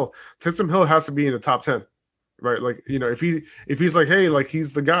Taysom Hill has to be in the top 10, right? Like, if he's like, hey, like,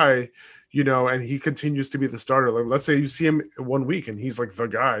 he's the guy, and he continues to be the starter. Like, let's say you see him 1 week and he's like the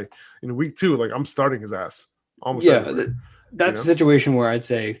guy. In week 2, like, I'm starting his ass almost. Yeah, that's a situation where I'd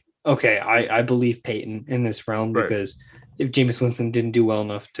say, okay, I believe Peyton in this realm because if Jameis Winston didn't do well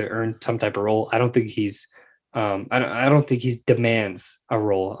enough to earn some type of role, I don't think he's. I don't think he demands a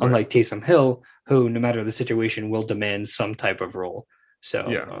role, unlike Taysom Hill, who, no matter the situation, will demand some type of role. So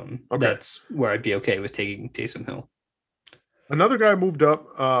that's where I'd be okay with taking Taysom Hill. Another guy moved up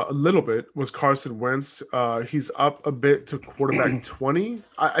a little bit was Carson Wentz. He's up a bit to quarterback 20.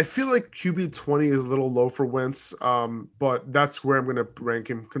 I feel like QB 20 is a little low for Wentz, but that's where I'm going to rank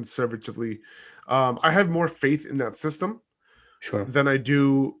him conservatively. I have more faith in that system than I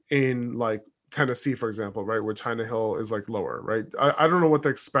do in, like, Tennessee, for example, right, where Tannehill is like lower, right? I don't know what to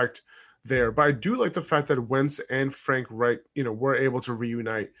expect there, but I do like the fact that Wentz and Frank Reich, were able to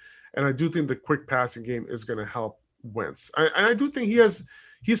reunite, and I do think the quick passing game is going to help Wentz. And I do think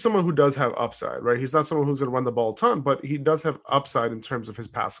he's someone who does have upside, right? He's not someone who's going to run the ball a ton, but he does have upside in terms of his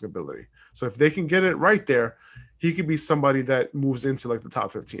passing ability. So if they can get it right there, he could be somebody that moves into like the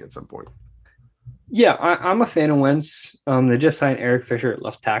top 15 at some point. Yeah, I'm a fan of Wentz. They just signed Eric Fisher at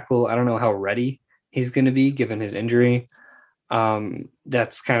left tackle. I don't know how ready he's going to be given his injury.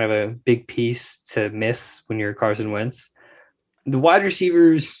 That's kind of a big piece to miss when you're Carson Wentz. The wide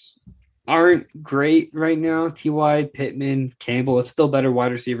receivers aren't great right now. T.Y., Pittman, Campbell, it's still better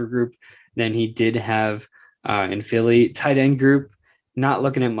wide receiver group than he did have in Philly. Tight end group, not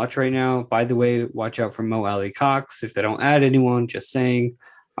looking at much right now. By the way, watch out for Mo Alie-Cox if they don't add anyone, just saying.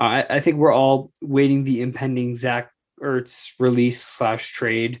 I think we're all waiting the impending Zach Ertz release /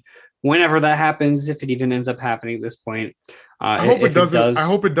 trade. Whenever that happens, if it even ends up happening at this point. I hope it doesn't. I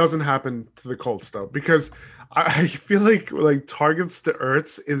hope it doesn't happen to the Colts though, because I feel like targets to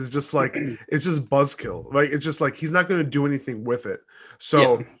Ertz is just like it's just buzzkill. Like it's just like he's not going to do anything with it.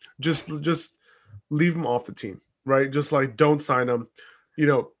 So just leave him off the team, right? Just like don't sign him.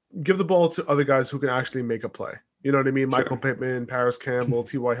 Give the ball to other guys who can actually make a play. You know what I mean? Sure. Michael Pittman, Paris Campbell,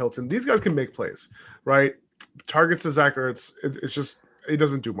 T.Y. Hilton. These guys can make plays, right? Targets to Zach Ertz, it's just it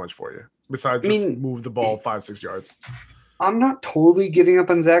doesn't do much for you besides move the ball 5-6 yards. I'm not totally giving up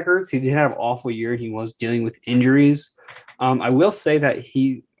on Zach Ertz. He did have an awful year. He was dealing with injuries. I will say that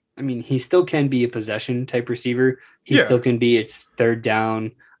he still can be a possession type receiver. He still can be it's third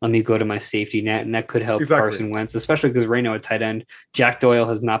down. Let me go to my safety net, and that could help Carson Wentz, especially because right now at tight end, Jack Doyle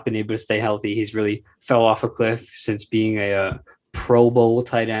has not been able to stay healthy. He's really fell off a cliff since being a Pro Bowl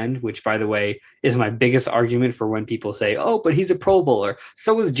tight end, which, by the way, is my biggest argument for when people say, "Oh, but he's a Pro Bowler."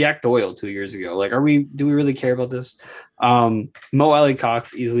 So was Jack Doyle 2 years ago. Like, do we really care about this? Mo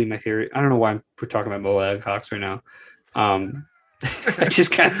Alie-Cox, easily my favorite. I don't know why we're talking about Mo Alie-Cox right now. I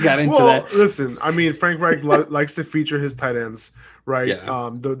just kind of got into that. Listen, Frank Reich likes to feature his tight ends, right? Yeah.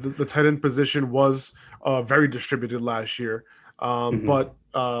 The tight end position was very distributed last year, but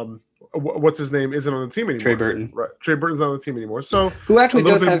what's his name isn't on the team anymore. Trey Burton. Right. Trey Burton's not on the team anymore. So who actually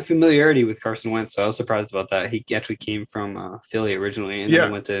does have familiarity with Carson Wentz. So I was surprised about that. He actually came from Philly originally, and then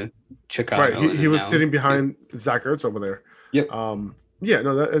he went to Chicago. Right. He was sitting behind Zach Ertz over there. Yep.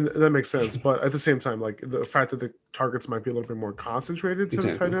 That makes sense. But at the same time, like the fact that the targets might be a little bit more concentrated to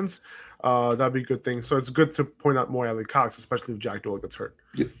the tight ends, that'd be a good thing. So it's good to point out Mo Alie-Cox, especially if Jack Doyle gets hurt.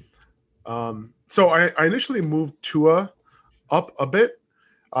 Yep. So I initially moved Tua up a bit.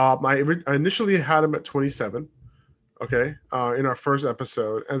 I initially had him at 27, okay, in our first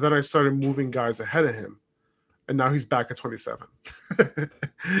episode, and then I started moving guys ahead of him, and now he's back at 27.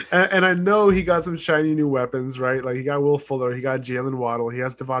 and I know he got some shiny new weapons, right? Like he got Will Fuller, he got Jalen Waddle, he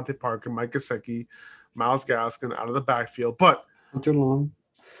has Devontae Parker, Mike Gesicki, Myles Gaskin out of the backfield, but Hunter Long,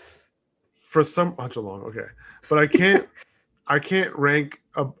 okay, but I can't rank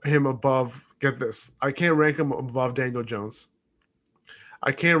him above. Get this, I can't rank him above Daniel Jones.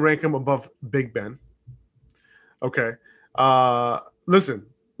 I can't rank him above Big Ben. Okay. Listen,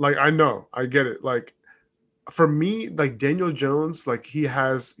 like I know, I get it. Like for me, like Daniel Jones, like he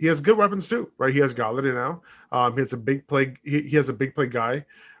has good weapons too, right? He has Golladay now. He has a big play. He has a big play guy,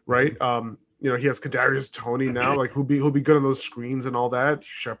 right? He has Kadarius Toney now, like who'll be good on those screens and all that.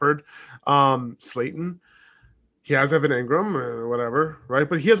 Shepard, Slayton. He has Evan Ingram or whatever, right?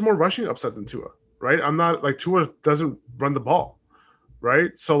 But he has more rushing upside than Tua, right? I'm not like Tua doesn't run the ball.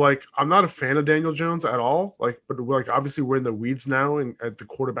 Right. So like, I'm not a fan of Daniel Jones at all. Like, but like, obviously we're in the weeds now and at the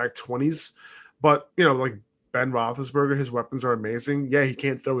quarterback 20s, but like Ben Roethlisberger, his weapons are amazing. Yeah. He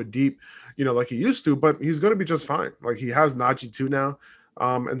can't throw it deep, like he used to, but he's going to be just fine. Like he has Najee too now.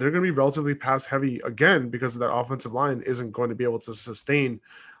 And they're going to be relatively pass heavy again, because that offensive line isn't going to be able to sustain,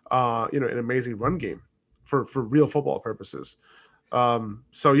 an amazing run game for real football purposes.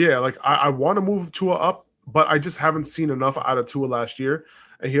 So yeah, like I want to move Tua up, but I just haven't seen enough out of Tua last year,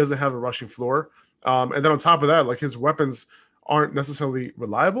 and he doesn't have a rushing floor. And then on top of that, like his weapons aren't necessarily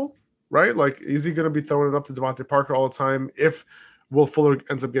reliable, right? Like, is he going to be throwing it up to Devontae Parker all the time if Will Fuller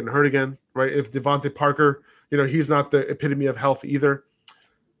ends up getting hurt again, right? If Devontae Parker, he's not the epitome of health either.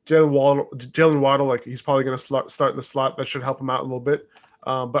 Jalen Waddle, like he's probably going to start in the slot. That should help him out a little bit.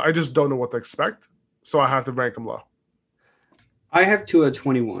 But I just don't know what to expect, so I have to rank him low. I have Tua at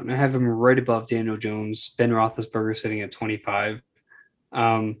 21. I have him right above Daniel Jones. Ben Roethlisberger sitting at 25.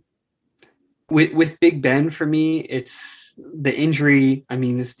 With Big Ben, for me, it's the injury.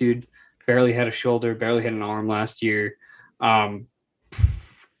 This dude barely had a shoulder, barely had an arm last year. The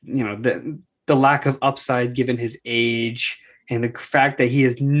lack of upside given his age and the fact that he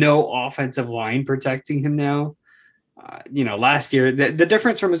has no offensive line protecting him now. Last year, the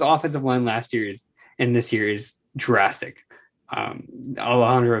difference from his offensive line last year and this year is drastic.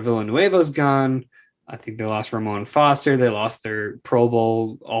 Alejandro Villanueva's gone. I think they lost Ramon Foster. They lost their Pro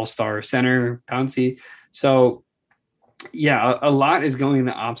Bowl All-Star center, Pouncey. So, yeah, a lot is going in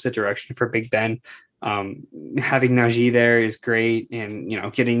the opposite direction for Big Ben. Having Najee there is great,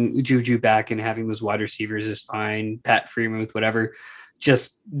 and getting Juju back and having those wide receivers is fine. Pat Freiermuth, whatever.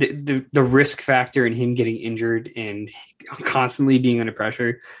 Just the risk factor in him getting injured and constantly being under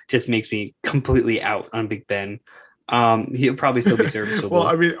pressure just makes me completely out on Big Ben. He'll probably still be serviceable. Well,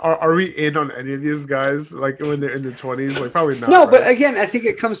 I mean, are we in on any of these guys like when they're in the 20s? Like, probably not. No, right? But again, I think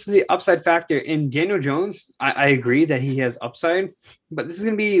it comes to the upside factor. In Daniel Jones, I agree that he has upside, but this is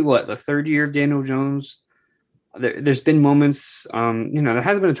going to be the third year of Daniel Jones. There's been moments, there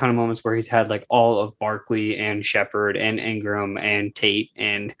hasn't been a ton of moments where he's had like all of Barkley and Shepard and Ingram and Tate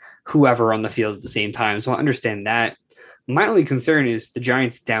and whoever on the field at the same time. So I understand that. My only concern is the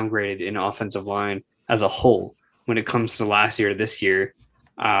Giants downgraded in offensive line as a whole when it comes to last year to this year,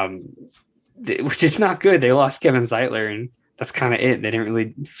 which is not good. They lost Kevin Zeitler, and that's kind of it. They didn't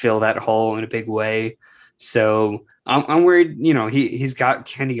really fill that hole in a big way. So I'm worried, he's got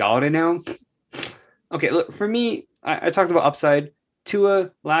Kenny Golladay now. Okay, look, for me, I talked about upside.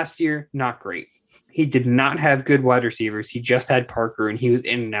 Tua last year, not great. He did not have good wide receivers. He just had Parker, and he was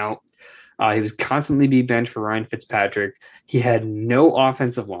in and out. He was constantly being benched for Ryan Fitzpatrick. He had no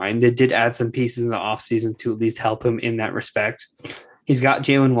offensive line. They did add some pieces in the offseason to at least help him in that respect. He's got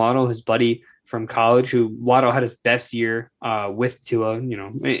Jalen Waddle, his buddy from college, who Waddle had his best year with Tua,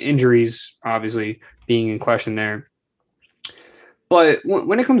 injuries obviously being in question there. But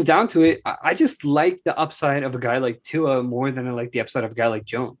when it comes down to it, I just like the upside of a guy like Tua more than I like the upside of a guy like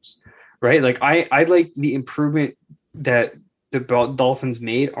Jones, right? Like I like the improvement that the Dolphins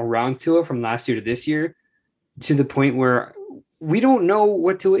made around Tua from last year to this year, to the point where we don't know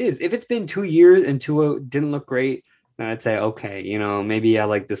what Tua is. If it's been 2 years and Tua didn't look great, then I'd say, okay, maybe I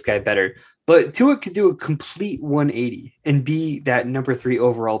like this guy better. But Tua could do a complete 180 and be that number 3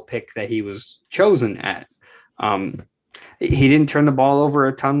 overall pick that he was chosen at. He didn't turn the ball over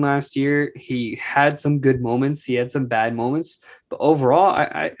a ton last year. He had some good moments. He had some bad moments. But overall,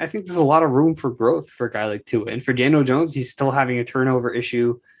 I think there's a lot of room for growth for a guy like Tua. And for Daniel Jones, he's still having a turnover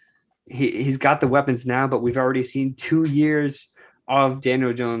issue. He's got the weapons now, but we've already seen 2 years of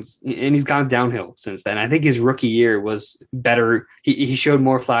Daniel Jones, and he's gone downhill since then. I think his rookie year was better. He showed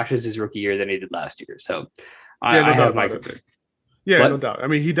more flashes his rookie year than he did last year. So I have my concern. Yeah, no doubt. I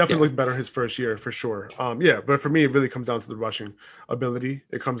mean, he definitely looked better his first year for sure. But for me, it really comes down to the rushing ability.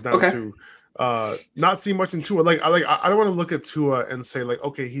 It comes down to not seeing much in Tua. I don't want to look at Tua and say like,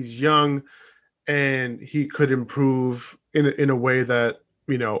 okay, he's young and he could improve in a way that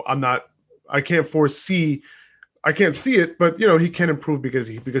I can't see it, but he can improve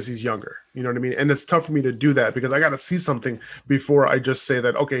because he's younger. You know what I mean? And it's tough for me to do that because I got to see something before I just say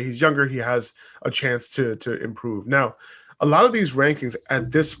that, okay, he's younger, he has a chance to improve. Now, a lot of these rankings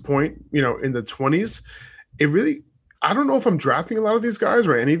at this point, in the 20s, I don't know if I'm drafting a lot of these guys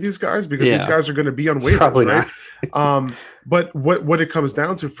or any of these guys because these guys are going to be on waivers, probably right? Not. But what it comes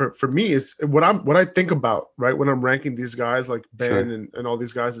down to for me is what I think about, right, when I'm ranking these guys like Ben and all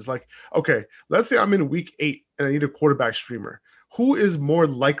these guys is like, okay, let's say I'm in week 8 and I need a quarterback streamer. Who is more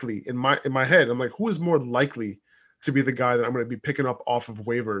likely in my head? I'm like, who is more likely to be the guy that I'm going to be picking up off of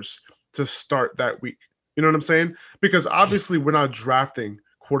waivers to start that week? You know what I'm saying? Because obviously we're not drafting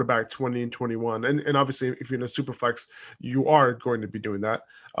quarterback 20 and 21. And obviously if you're in a super flex, you are going to be doing that.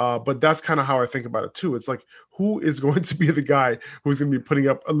 But that's kind of how I think about it too. It's like, who is going to be the guy who's going to be putting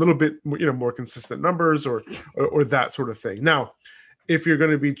up a little bit, more consistent numbers or that sort of thing. Now, if you're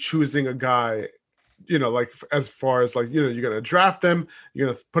going to be choosing a guy, like as far as like, you're going to draft them, you're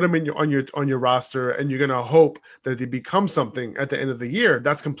going to put them on your roster and you're going to hope that they become something at the end of the year.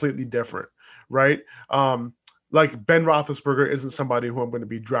 That's completely different. Right. Like Ben Roethlisberger isn't somebody who I'm going to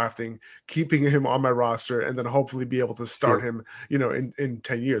be drafting, keeping him on my roster, and then hopefully be able to start him, in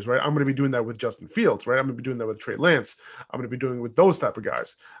 10 years. Right. I'm going to be doing that with Justin Fields. Right. I'm going to be doing that with Trey Lance. I'm going to be doing it with those type of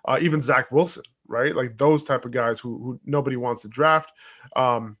guys. Even Zach Wilson. Right. Like those type of guys who nobody wants to draft.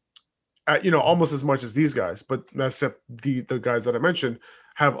 Almost as much as these guys, but except the guys that I mentioned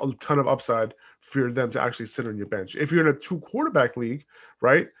have a ton of upside for them to actually sit on your bench. If you're in a 2 quarterback league,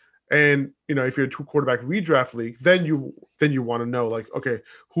 right? And if you're a 2 quarterback redraft league, then you want to know like, okay,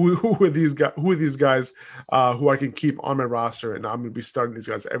 who are these guys? Who are these guys who I can keep on my roster, and I'm going to be starting these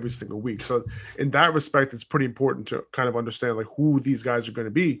guys every single week. So in that respect, it's pretty important to kind of understand like who these guys are going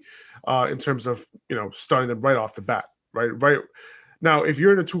to be in terms of starting them right off the bat, right now. If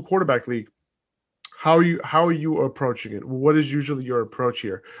you're in a 2 quarterback league, how are you approaching it? What is usually your approach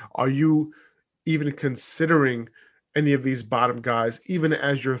here? Are you even considering any of these bottom guys, even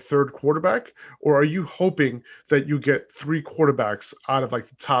as your 3rd quarterback, or are you hoping that you get 3 quarterbacks out of like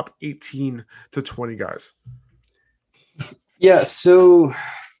the top 18 to 20 guys? Yeah. So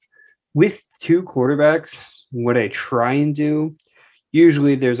with two quarterbacks, what I try and do,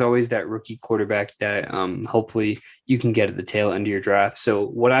 usually there's always that rookie quarterback that hopefully you can get at the tail end of your draft. So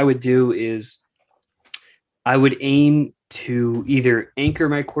what I would do is I would aim to either anchor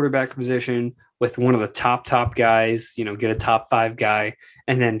my quarterback position with one of the top guys, get a top 5 guy,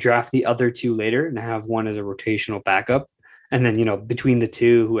 and then draft the other two later and have one as a rotational backup. And then, between the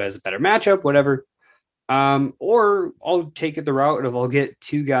two, who has a better matchup, whatever. Or I'll take it the route of I'll get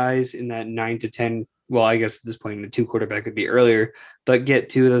two guys in that 9 to 10. Well, I guess at this point, the two quarterback would be earlier, but get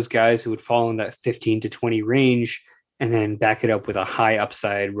two of those guys who would fall in that 15 to 20 range and then back it up with a high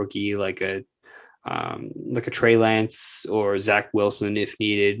upside rookie like a Trey Lance or Zach Wilson if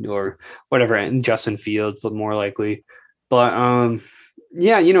needed or whatever, and Justin Fields more likely. But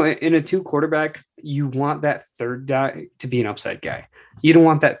in a two quarterback, you want that third guy to be an upside guy. You don't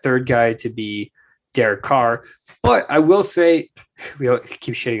want that third guy to be Derek Carr. But I will say, we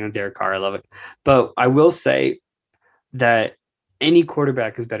keep shitting on Derek Carr. I love it. But I will say that any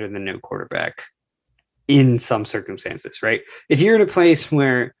quarterback is better than no quarterback in some circumstances, right? If you're in a place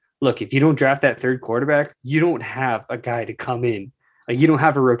where, look, if you don't draft that third quarterback, you don't have a guy to come in. Like, you don't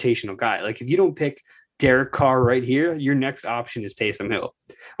have a rotational guy. Like, if you don't pick Derek Carr right here, your next option is Taysom Hill,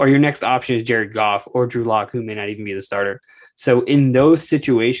 or your next option is Jared Goff or Drew Lock, who may not even be the starter. So in those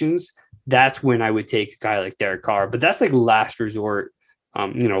situations, that's when I would take a guy like Derek Carr. But that's like last resort,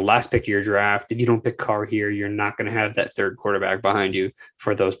 last pick of your draft. If you don't pick Carr here, you're not going to have that third quarterback behind you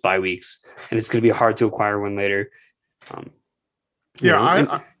for those bye weeks, and it's going to be hard to acquire one later. I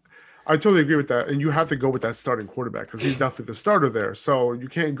totally agree with that. And you have to go with that starting quarterback because he's definitely the starter there. So you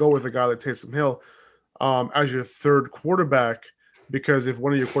can't go with a guy like Taysom Hill as your third quarterback, because if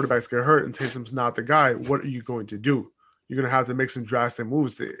one of your quarterbacks get hurt and Taysom's not the guy, what are you going to do? You're going to have to make some drastic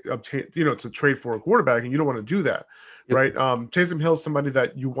moves to obtain, to trade for a quarterback, and you don't want to do that, right? Taysom Hill is somebody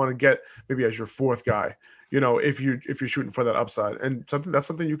that you want to get maybe as your fourth guy, if you're shooting for that upside, and that's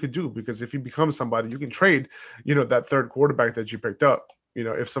something you could do, because if he becomes somebody, you can trade, that third quarterback that you picked up,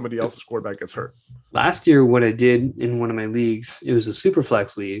 if somebody else's quarterback gets hurt. Last year, what I did in one of my leagues, it was a super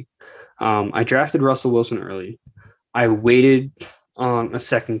flex league. I drafted Russell Wilson early. I waited on a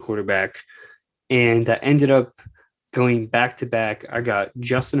second quarterback, and I ended up going back to back. I got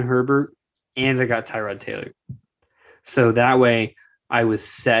Justin Herbert and I got Tyrod Taylor. So that way I was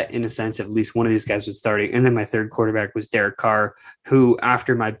set in a sense of at least one of these guys was starting. And then my third quarterback was Derek Carr, who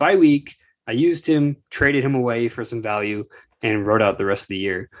after my bye week, I used him, traded him away for some value, and wrote out the rest of the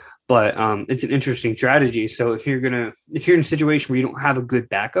year. But it's an interesting strategy. So if you're in a situation where you don't have a good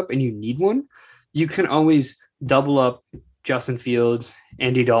backup and you need one, you can always double up Justin Fields,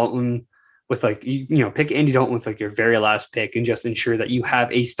 Andy Dalton, with pick Andy Dalton with your very last pick and just ensure that you have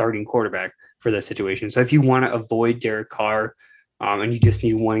a starting quarterback for that situation. So if you want to avoid Derek Carr and you just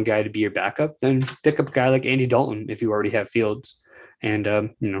need one guy to be your backup, then pick up a guy like Andy Dalton if you already have Fields and,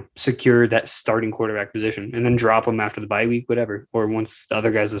 secure that starting quarterback position and then drop him after the bye week, whatever, or once the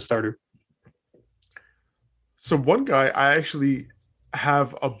other guy's a starter. So one guy I actually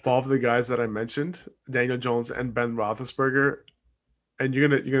have above the guys that I mentioned, Daniel Jones and Ben Roethlisberger. And you're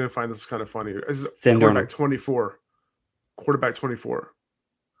gonna find this kind of funny. This is quarterback 24. Quarterback 24.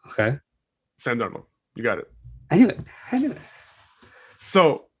 Okay. Sam Darnold. You got it. I knew it.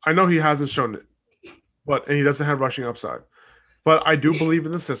 So I know he hasn't shown it, and he doesn't have rushing upside. But I do believe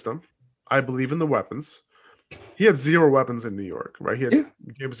in the system. I believe in the weapons. He had 0 weapons in New York, right? He had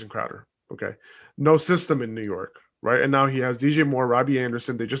Jameson Crowder. Okay. No system in New York, right? And now he has DJ Moore, Robbie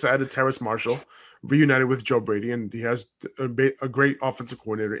Anderson. They just added Terrace Marshall, reunited with Joe Brady, and he has a great offensive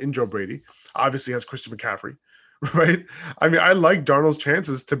coordinator in Joe Brady. Obviously has Christian McCaffrey, right? I mean, I like Darnold's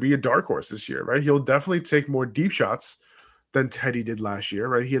chances to be a dark horse this year, right? He'll definitely take more deep shots than Teddy did last year,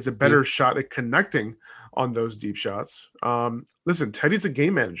 right? He has a better shot at connecting on those deep shots. Listen, Teddy's a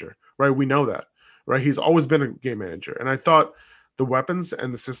game manager, right? We know that, right? He's always been a game manager. And I thought the weapons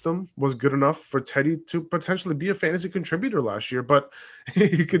and the system was good enough for Teddy to potentially be a fantasy contributor last year, but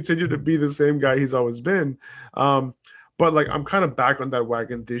he continued to be the same guy he's always been. But I'm kind of back on that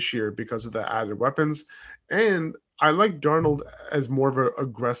wagon this year because of the added weapons. And I like Darnold as more of an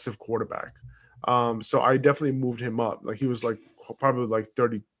aggressive quarterback. So I definitely moved him up. He was probably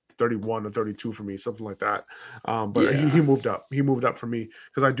 31 or 32 for me, something like that. He moved up. He moved up for me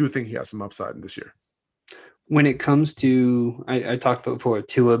because I do think he has some upside in this year. When it comes to, I talked about before,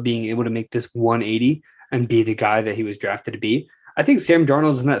 Tua being able to make this 180 and be the guy that he was drafted to be, I think Sam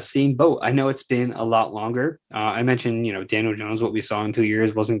Darnold's in that same boat. I know it's been a lot longer. I mentioned, Daniel Jones, what we saw in 2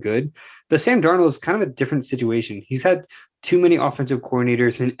 years wasn't good. But Sam Darnold is kind of a different situation. He's had too many offensive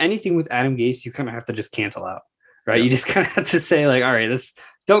coordinators, and anything with Adam Gase, you kind of have to just cancel out, right? Yeah. You just kind of have to say, all right, this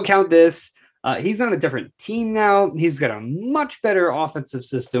don't count this. He's on a different team now. He's got a much better offensive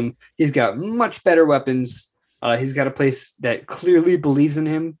system. He's got much better weapons. He's got a place that clearly believes in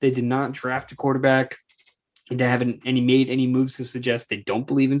him. They did not draft a quarterback. They haven't made any moves to suggest they don't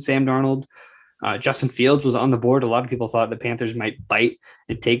believe in Sam Darnold. Justin Fields was on the board. A lot of people thought the Panthers might bite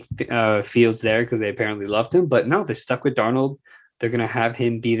and take Fields there because they apparently loved him. But no, they stuck with Darnold. They're going to have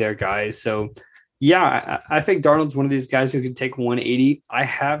him be their guy. So, yeah, I think Darnold's one of these guys who can take 180. I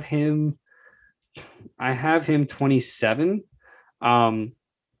have him 27.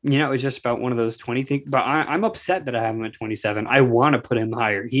 It's just about one of those 20 things. But I'm upset that I have him at 27. I want to put him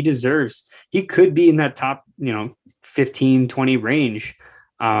higher. He could be in that top, 15, 20 range.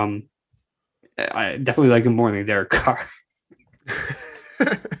 I definitely like him more than Derek Carr. This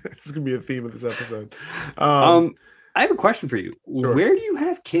is gonna be a theme of this episode. I have a question for you. Sure. Where do you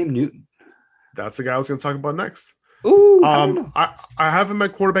have Cam Newton? That's the guy I was gonna talk about next. Ooh, I have him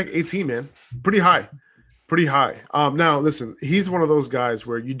at quarterback 18, man. Pretty high. Now listen, he's one of those guys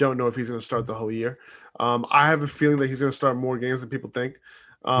where you don't know if he's gonna start the whole year. I have a feeling that he's gonna start more games than people think.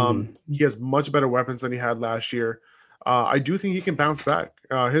 He has much better weapons than he had last year. I do think he can bounce back.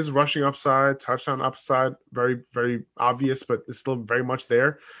 His rushing upside, touchdown upside, very, very obvious, but it's still very much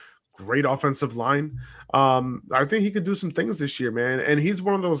there. Great offensive line. I think he could do some things this year, man. And he's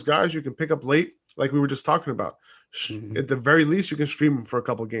one of those guys you can pick up late, like we were just talking about. At the very least, you can stream him for a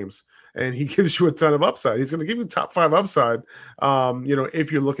couple games, and he gives you a ton of upside. He's going to give you top 5 upside,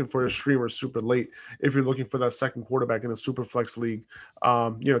 if you're looking for a streamer super late, if you're looking for that second quarterback in a super flex league,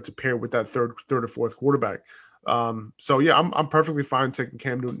 to pair with that third or fourth quarterback. I'm perfectly fine taking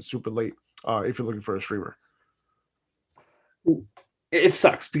Cam Newton super late if you're looking for a streamer. It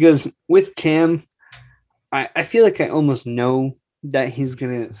sucks because with Cam, I feel like I almost know that he's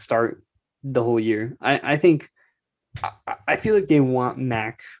going to start the whole year. I feel like they want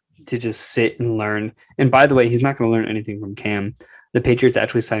Mac to just sit and learn. And by the way, he's not going to learn anything from Cam. The Patriots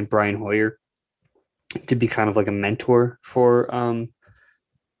actually signed Brian Hoyer to be kind of like a mentor for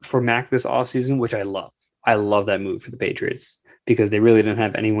Mac this offseason, which I love. I love that move for the Patriots because they really didn't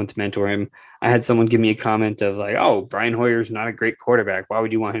have anyone to mentor him. I had someone give me a comment of like, oh, Brian Hoyer's not a great quarterback. Why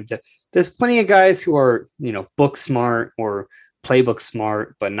would you want him to? There's plenty of guys who are, book smart or playbook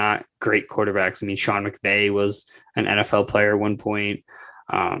smart, but not great quarterbacks. I mean, Sean McVay was an NFL player at one point.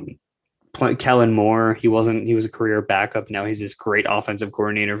 Kellen Moore, he was a career backup. Now he's this great offensive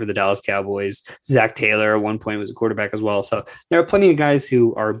coordinator for the Dallas Cowboys. Zach Taylor at one point was a quarterback as well. So there are plenty of guys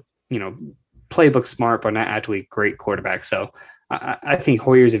who are, playbook smart, but not actually great quarterback. So I think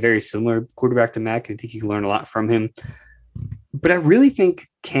Hoyer is a very similar quarterback to Mac. I think you can learn a lot from him. But I really think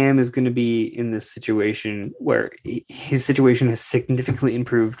Cam is going to be in this situation where his situation has significantly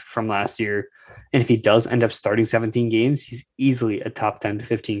improved from last year. And if he does end up starting 17 games, he's easily a top 10 to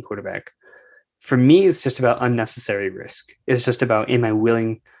 15 quarterback. For me, it's just about unnecessary risk. It's just about, am I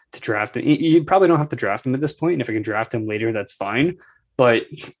willing to draft him? You probably don't have to draft him at this point. And if I can draft him later, that's fine. But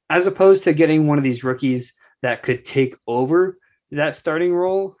as opposed to getting one of these rookies that could take over that starting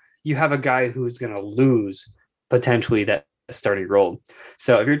role, you have a guy who's going to lose potentially that starting role.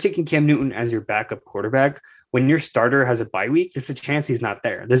 So if you're taking Cam Newton as your backup quarterback, when your starter has a bye week, there's a chance he's not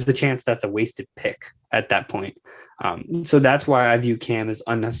there. There's a chance that's a wasted pick at that point. So that's why I view Cam as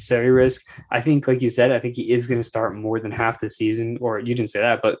unnecessary risk. I think, like you said, I think he is going to start more than half the season, or you didn't say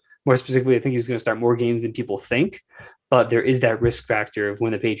that, but more specifically, I think he's going to start more games than people think. But there is that risk factor of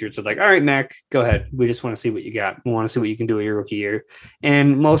when the Patriots are like, all right, Mac, go ahead. We just want to see what you got. We want to see what you can do with your rookie year.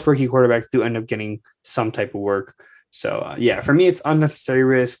 And most rookie quarterbacks do end up getting some type of work. So, for me, it's unnecessary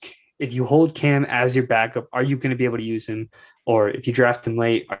risk. If you hold Cam as your backup, are you going to be able to use him? Or if you draft him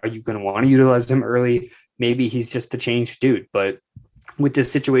late, are you going to want to utilize him early? Maybe he's just a changed dude. But with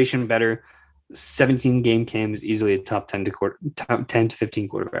this situation better, 17-game Cam is easily a top 10 to 15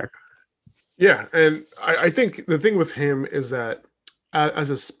 quarterback. Yeah, and I think the thing with him is that as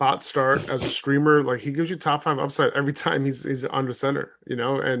a spot start, as a streamer, like he gives you top 5 upside every time he's under center,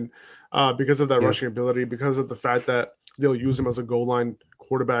 and because of that rushing ability, because of the fact that they'll use him as a goal line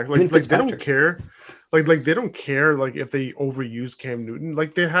quarterback. Like they don't care. Like they don't care like if they overuse Cam Newton.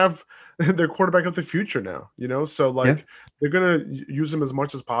 Like they have their quarterback of the future now, So they're gonna use him as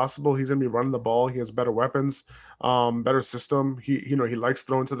much as possible. He's gonna be running the ball. He has better weapons, better system. He likes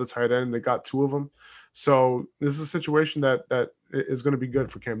throwing to the tight end. They got 2 of them. So this is a situation that is gonna be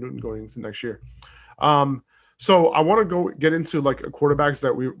good for Cam Newton going into next year. So I want to go get into like quarterbacks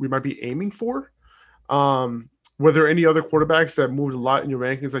that we might be aiming for. Were there any other quarterbacks that moved a lot in your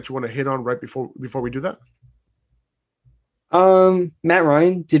rankings that you want to hit on right before we do that? Matt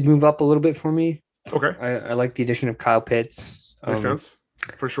Ryan did move up a little bit for me. Okay. I like the addition of Kyle Pitts. Makes sense.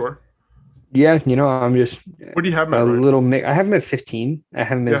 for sure. Yeah, I'm just What do you have him a at, little mix. I have him at 15. I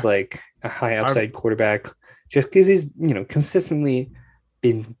have him as like a high upside quarterback just because he's, consistently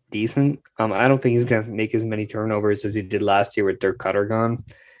been decent. I don't think he's going to make as many turnovers as he did last year with Dirk Cutter gone.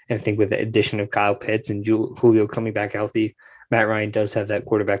 And I think with the addition of Kyle Pitts and Julio coming back healthy, Matt Ryan does have that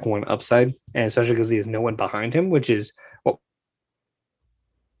quarterback one upside, and especially because he has no one behind him, which is what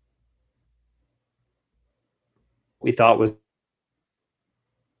we thought was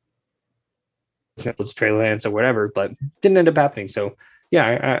Trey Lance or whatever, but didn't end up happening. So,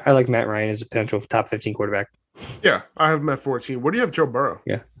 yeah, I like Matt Ryan as a potential top 15 quarterback. Yeah, I have him at 14. Where do you have Joe Burrow?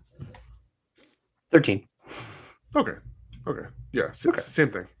 Yeah. 13. Okay. Yeah, same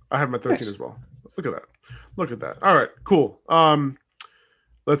thing. I have him at 13 as well. Look at that. All right, cool.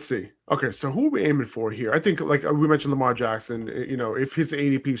 Let's see. Okay, so who are we aiming for here? I think, like we mentioned, Lamar Jackson. If his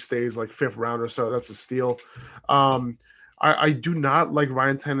ADP stays like 5th round or so, that's a steal. I do not like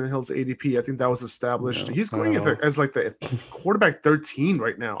Ryan Tannehill's ADP. I think that was established. He's going as like the quarterback 13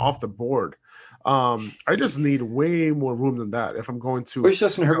 right now off the board. I just need way more room than that if I'm going to. Where's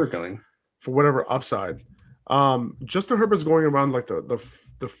Justin Herbert going? For whatever upside. Justin Herbert's going around like the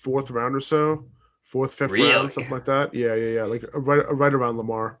 4th round or so, 4th, 5th round, something like that. Yeah. Like right around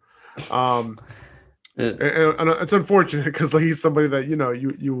Lamar. And it's unfortunate because like he's somebody that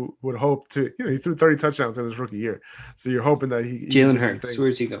you would hope to. He threw 30 touchdowns in his rookie year, so you're hoping that he. Jalen Hurts,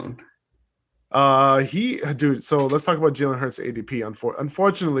 where's he going? So let's talk about Jalen Hurts' ADP.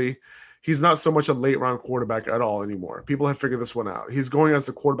 Unfortunately, he's not so much a late round quarterback at all anymore. People have figured this one out. He's going as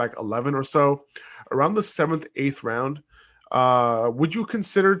the quarterback 11 or so, around the 7th, 8th round. Would you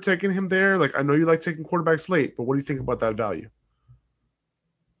consider taking him there? Like, I know you like taking quarterbacks late, but what do you think about that value?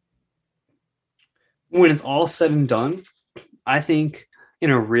 When it's all said and done, I think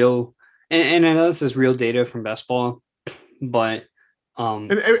in a real, and I know this is real data from best ball, but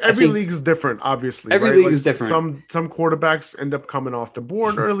and every league is different, obviously. Every league is different. Some quarterbacks end up coming off the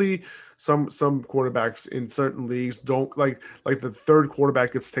board early. Some quarterbacks in certain leagues don't like the 3rd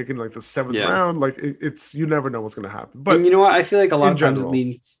quarterback gets taken like the 7th round. Like it's you never know what's going to happen. But and you know what? I feel like a lot of times it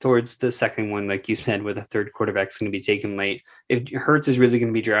leans towards the second one, like you said, where the 3rd quarterback is going to be taken late. If Hurts is really going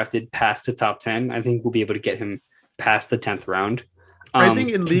to be drafted past the top 10, I think we'll be able to get him past the 10th round. I think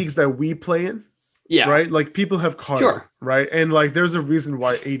in leagues that we play in. Yeah. Right. Like people have caught it, right. And like there's a reason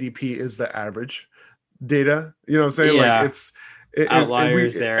why ADP is the average data. You know what I'm saying? Yeah. Like it's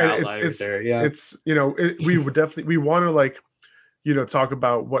outliers there. Yeah. It's we would definitely we want to like, talk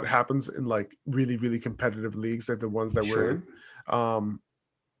about what happens in like really, really competitive leagues like the ones that we're in.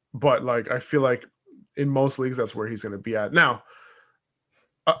 But like I feel like in most leagues that's where he's gonna be at. Now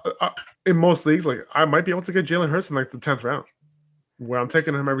in most leagues, like I might be able to get Jalen Hurts in like the 10th round where I'm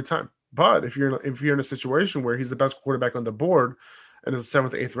taking him every time. But if you're in a situation where he's the best quarterback on the board and it's the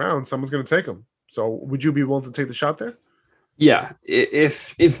 7th, 8th round, someone's going to take him. So would you be willing to take the shot there? Yeah.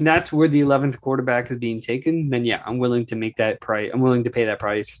 If that's where the 11th quarterback is being taken, then yeah, I'm willing to make that price. I'm willing to pay that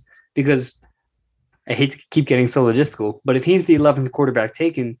price because I hate to keep getting so logistical, but if he's the 11th quarterback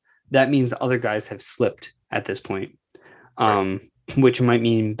taken, that means other guys have slipped at this point, which might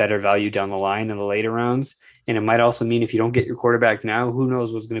mean better value down the line in the later rounds. And it might also mean if you don't get your quarterback now, who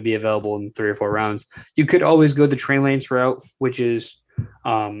knows what's going to be available in 3 or 4 rounds. You could always go the Trey Lance route, which is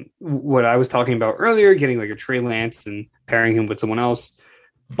what I was talking about earlier, getting like a Trey Lance and pairing him with someone else.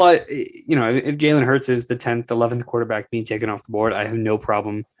 But, if Jalen Hurts is the 10th, 11th quarterback being taken off the board, I have no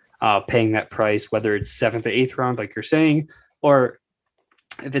problem paying that price, whether it's 7th or 8th round, like you're saying, or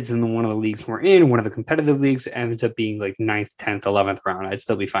if it's in one of the leagues we're in, one of the competitive leagues, and ends up being like 9th, 10th, 11th round, I'd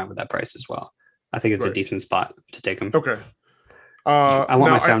still be fine with that price as well. I think it's a decent spot to take him. Okay. I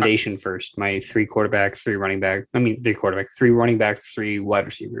want my foundation first. My 3 quarterback, 3 running back. 3 running back, 3 wide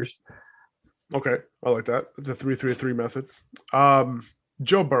receivers. Okay. I like that. The 3-3-3 method.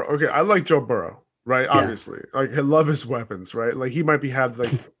 Joe Burrow. Okay. I like Joe Burrow, right? Yeah. Obviously. Like I love his weapons, right? Like he might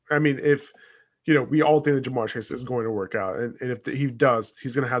if we all think that Ja'Marr Chase is going to work out. And if he does,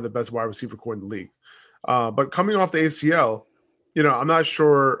 he's going to have the best wide receiver core in the league. But coming off the ACL, I'm not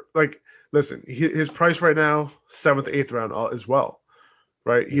sure, like, listen, his price right now, 7th, 8th round as well,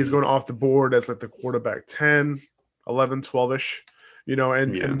 right? He's going off the board as like the quarterback 10, 11, 12-ish,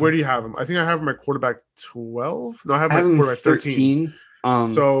 and where do you have him? I think I have him at quarterback 12. No, I have him at quarterback 13.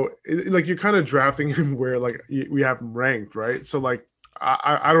 So like you're kind of drafting him where like we have him ranked, right? So like,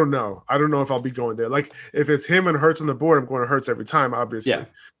 I don't know. I don't know if I'll be going there. Like if it's him and Hurts on the board, I'm going to Hurts every time, obviously. Yeah.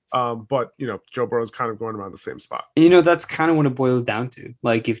 But Joe Burrow's kind of going around the same spot. That's kind of what it boils down to.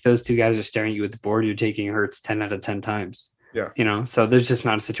 Like if those two guys are staring at you at the board, you're taking Hurts 10 out of 10 times. Yeah. So there's just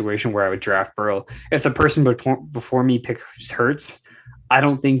not a situation where I would draft Burrow. If the person before me picks Hurts, I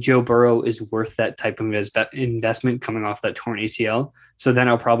don't think Joe Burrow is worth that type of investment coming off that torn ACL. So then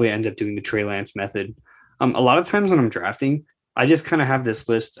I'll probably end up doing the Trey Lance method. A lot of times when I'm drafting, I just kind of have this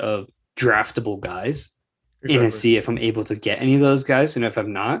list of draftable guys and see if I'm able to get any of those guys. And if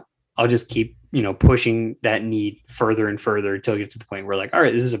I'm not, I'll just keep, pushing that need further and further until it gets to the point where like, all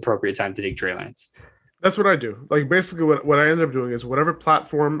right, this is appropriate time to take Trey Lance. That's what I do. Like basically what I end up doing is whatever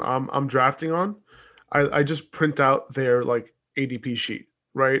platform I'm drafting on, I just print out their like ADP sheet,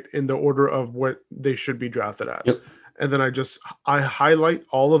 right? In the order of what they should be drafted at. Yep. And then I highlight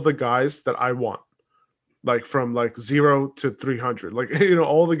all of the guys that I want, like from like 0 to 300, like,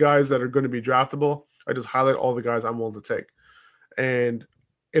 all the guys that are going to be draftable. I just highlight all the guys I'm willing to take. And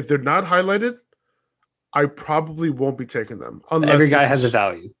if they're not highlighted, I probably won't be taking them. Every guy has a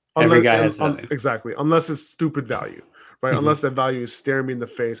value. Every guy has a value. Exactly. Unless it's stupid value, right? Mm-hmm. Unless that value is staring me in the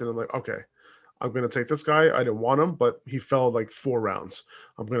face and I'm like, okay, I'm going to take this guy. I didn't want him, but he fell like 4 rounds.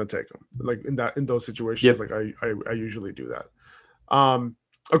 I'm going to take him. Like in those situations, like I usually do that.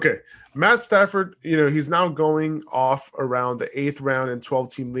 Okay. Matt Stafford, he's now going off around the 8th round in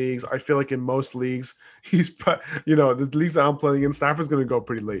 12-team leagues. I feel like in most leagues, the leagues that I'm playing in, Stafford's going to go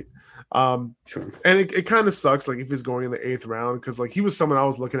pretty late. Sure. And it kind of sucks, like if he's going in the 8th round, because like he was someone I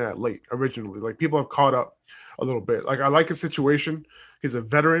was looking at late originally. Like people have caught up a little bit. Like I like his situation. He's a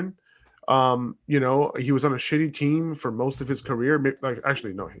veteran. He was on a shitty team for most of his career. Like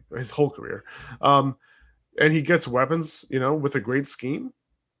actually, no, his whole career. And he gets weapons, with a great scheme.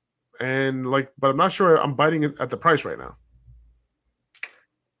 And but I'm not sure I'm biting it at the price right now.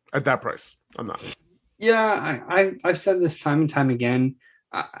 At that price, I'm not. Yeah, I've said this time and time again.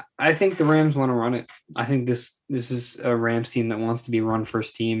 I think the Rams want to run it. I think this is a Rams team that wants to be run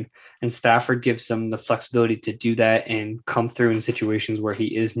first team, and Stafford gives them the flexibility to do that and come through in situations where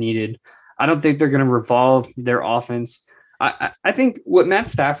he is needed. I don't think they're going to revolve their offense. I think what Matt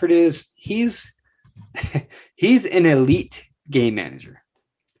Stafford is, he's an elite game manager.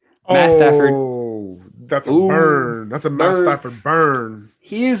 Matt Stafford. Oh, that's a burn. That's a Matt Stafford burn.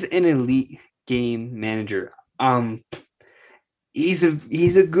 He is an elite game manager. He's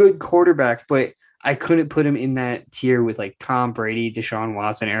a good quarterback, but I couldn't put him in that tier with like Tom Brady, Deshaun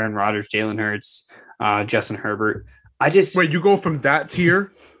Watson, Aaron Rodgers, Jalen Hurts, Justin Herbert. Wait, you go from that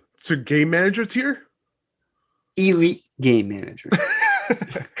tier to game manager tier? Elite game manager.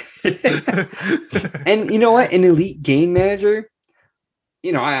 And you know what? An elite game manager,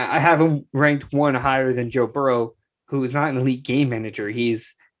 I have him ranked one higher than Joe Burrow, who is not an elite game manager.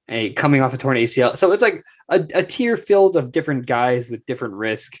 He's coming off a torn ACL. So it's like a tier filled of different guys with different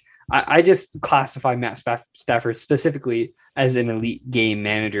risk. I just classify Matt Stafford specifically as an elite game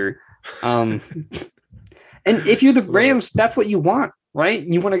manager. And if you're the Rams, that's what you want, right?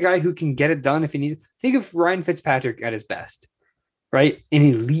 You want a guy who can get it done if you need. Think of Ryan Fitzpatrick at his best, right? An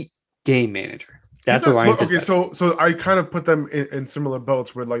elite game manager. That's what Ryan Fitzpatrick. Okay, so I kind of put them in similar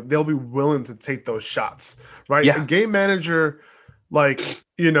boats where like they'll be willing to take those shots, right? Yeah. A game manager, like,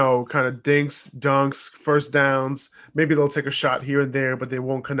 kind of dinks, dunks, first downs. Maybe they'll take a shot here and there, but they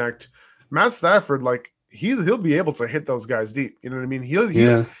won't connect. Matt Stafford, like he'll be able to hit those guys deep. You know what I mean? He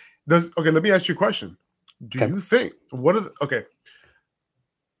does. Okay, let me ask you a question. Do you think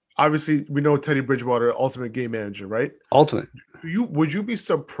obviously we know Teddy Bridgewater, ultimate game manager, right? Ultimate. Would you be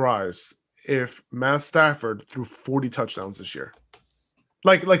surprised if Matt Stafford threw 40 touchdowns this year?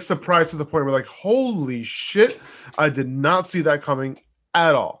 Like surprised to the point where like, holy shit, I did not see that coming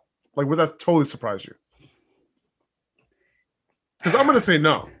at all. Like, would that totally surprise you? Because I'm going to say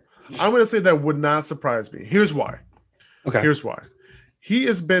no. I'm going to say that would not surprise me. Here's why. Okay. Here's why. He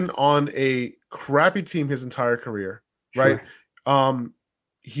has been on a crappy team his entire career, right? Sure.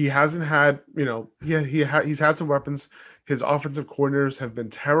 He hasn't had, he's had some weapons. His offensive coordinators have been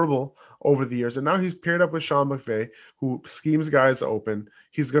terrible over the years. And now he's paired up with Sean McVay, who schemes guys open.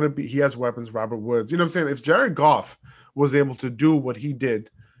 He has weapons, Robert Woods. You know what I'm saying? If Jared Goff was able to do what he did,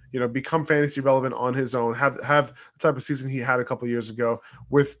 become fantasy relevant on his own, have the type of season he had a couple of years ago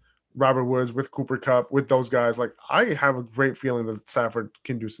with Robert Woods, with Cooper Kupp, with those guys, like I have a great feeling that Stafford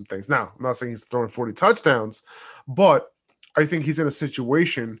can do some things. Now, I'm not saying he's throwing 40 touchdowns, but I think he's in a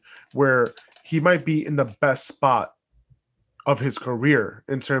situation where he might be in the best spot of his career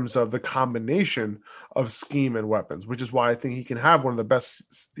in terms of the combination of scheme and weapons, which is why I think he can have one of the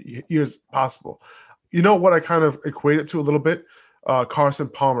best years possible. You know what I kind of equate it to a little bit? Carson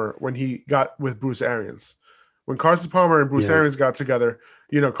Palmer when he got with Bruce Arians. When Carson Palmer and Bruce Arians got together,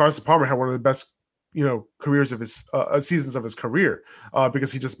 Carson Palmer had one of the best, careers of his seasons of his career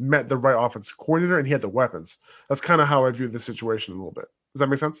because he just met the right offensive coordinator and he had the weapons. That's kind of how I view the situation a little bit. Does that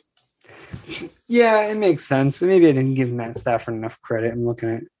make sense? Yeah, it makes sense. Maybe I didn't give Matt Stafford enough credit. I'm looking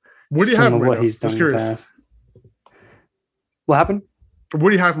at Where do you have him right what now? he's done in the past. What happened? Where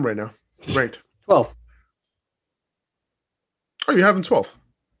do you have him right now? Ranked 12. Oh, you have him 12th.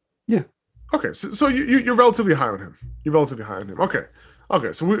 Yeah. Okay, so you're relatively high on him. You're relatively high on him. Okay.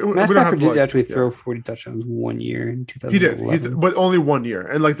 So we don't have to did actually throw 40 touchdowns 1 year in 2011. He did, but only 1 year.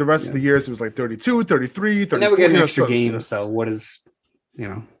 And like the rest of the years, it was like 32, 33, 34. And then we get an extra game. So what is,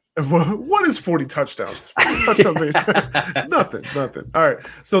 what is 40 touchdowns? 40 touchdowns. Nothing. All right.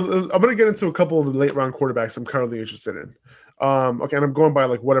 So I'm going to get into a couple of the late round quarterbacks I'm currently interested in. Okay, and I'm going by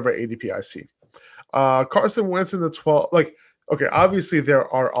like whatever ADP I see. Carson Wentz in the 12. Okay, obviously there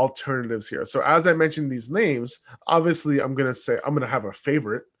are alternatives here. So as I mentioned these names, obviously I'm going to have a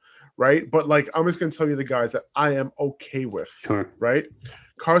favorite, right? But like I'm just going to tell you the guys that I am okay with. Sure. Right?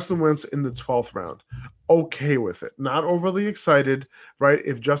 Carson Wentz in the 12th round. Okay with it. Not overly excited, right?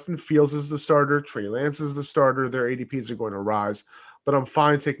 If Justin Fields is the starter, Trey Lance is the starter, their ADPs are going to rise. But I'm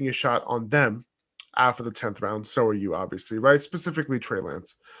fine taking a shot on them after the 10th round. So are you, obviously, right? Specifically Trey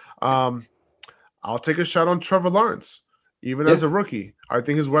Lance. I'll take a shot on Trevor Lawrence. Even as a rookie, I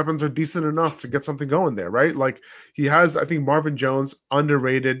think his weapons are decent enough to get something going there, right? Like he has, I think Marvin Jones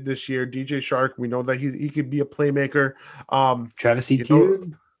underrated this year. DJ Shark, we know that he could be a playmaker. Travis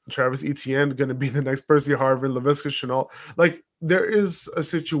Etienne. Travis Etienne going to be the next Percy Harvin, Laviska Shenault. Like there is a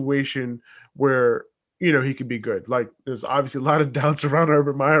situation where he could be good. Like there's obviously a lot of doubts around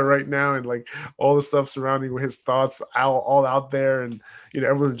Urban Meyer right now, and like all the stuff surrounding his thoughts all out there, and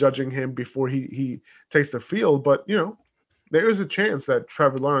everyone's judging him before he takes the field. But there is a chance that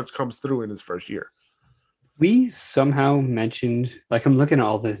Trevor Lawrence comes through in his first year. We somehow mentioned, like I'm looking at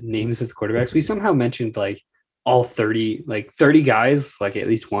all the names of the quarterbacks. We somehow mentioned like all 30 guys, like at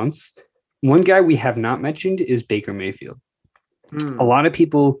least once. One guy we have not mentioned is Baker Mayfield. A lot of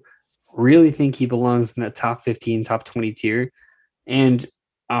people really think he belongs in that top 15, top 20 tier. And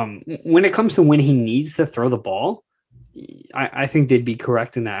when it comes to when he needs to throw the ball, I think they'd be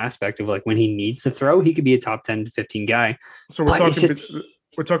correct in that aspect of like when he needs to throw, he could be a top 10 to 15 guy. So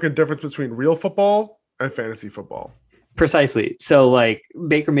we're talking difference between real football and fantasy football. Precisely. So like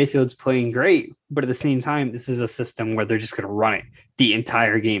Baker Mayfield's playing great, but at the same time, this is a system where they're just going to run it the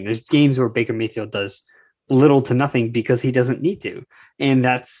entire game. There's games where Baker Mayfield does little to nothing because he doesn't need to. And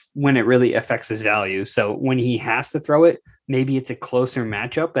that's when it really affects his value. So when he has to throw it, maybe it's a closer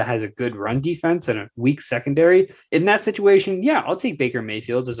matchup that has a good run defense and a weak secondary. In that situation, yeah, I'll take Baker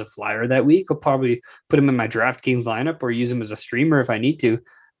Mayfield as a flyer that week. I'll probably put him in my DraftKings lineup or use him as a streamer if I need to,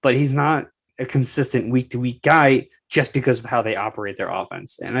 but he's not a consistent week-to-week guy just because of how they operate their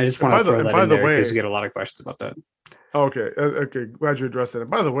offense. And I just want to throw that in there because we get a lot of questions about that. Okay. Glad you addressed that.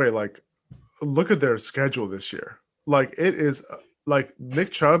 And by the way, like, look at their schedule this year. Like it is like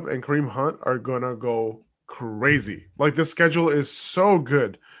Nick Chubb and Kareem Hunt are going to go crazy. Like the schedule is so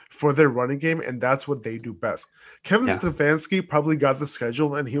good for their running game. And that's what they do best. Kevin Stefanski probably got the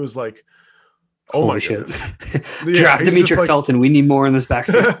schedule and he was like, oh my shit. Draft Demetric Felton. We need more in this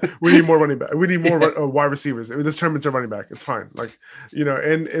backfield. We need more running back. We need more wide receivers. This turned into running back. It's fine. Like,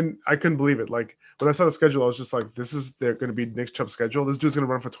 and I couldn't believe it. Like when I saw the schedule, I was just like, they're going to be Nick Chubb's schedule. This dude's going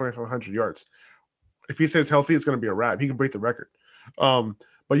to run for 2,500 yards. If he stays healthy, it's going to be a wrap. He can break the record.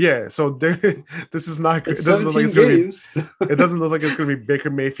 But yeah, so this is not good. It doesn't look like it's going to be. It doesn't look like it's going to be Baker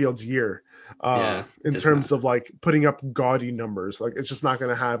Mayfield's year. In terms of like putting up gaudy numbers, like it's just not going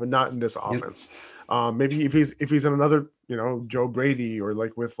to happen. Not in this offense. Maybe if he's in another, Joe Brady or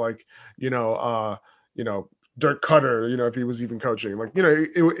like with like Dirk Cutter, if he was even coaching, like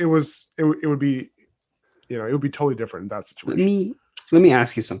it would be, it would be totally different in that situation. Let me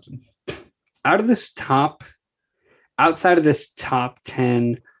ask you something. Outside of this top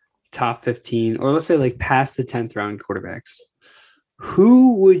 10, top 15, or let's say like past the 10th round quarterbacks,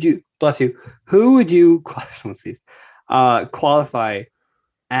 who would you qualify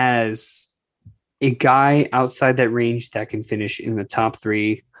as a guy outside that range that can finish in the top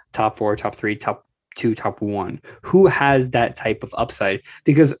 3, top 4, top 3, top 2, top 1? Who has that type of upside?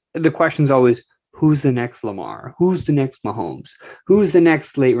 Because the question is always, who's the next Lamar? Who's the next Mahomes? Who's the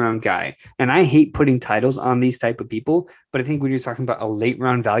next late round guy? And I hate putting titles on these type of people, but I think when you're talking about a late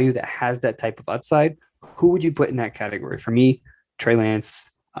round value that has that type of upside, who would you put in that category? For me, Trey Lance,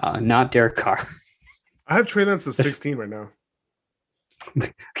 not Derek Carr. I have Trey Lance at 16 right now.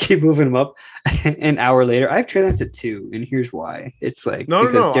 Keep moving him up. An hour later, I have Trey Lance at 2, and here's why. It's like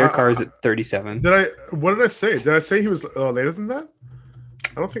because Derek Carr is at 37. What did I say? Did I say he was later than that?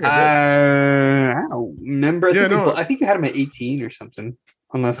 I don't think I did. I don't remember. I think you had him at 18 or something.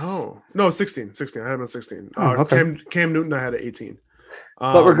 Unless no, 16. I had him at 16. Okay. Cam Newton I had at 18.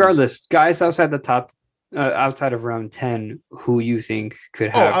 But regardless, guys outside the top, outside of round 10, who you think could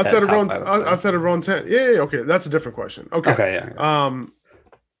have outside of round 10? Yeah, okay, that's a different question. Okay, yeah.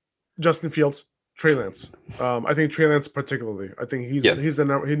 Justin Fields, Trey Lance. I think Trey Lance particularly. I think he's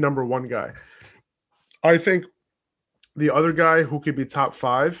the number one guy. I think the other guy who could be top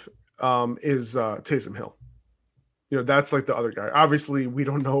 5 is Taysom Hill. That's like the other guy. Obviously, we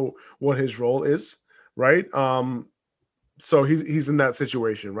don't know what his role is, right? So he's in that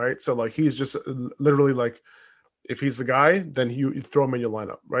situation, right? So like he's just literally like, if he's the guy, then you throw him in your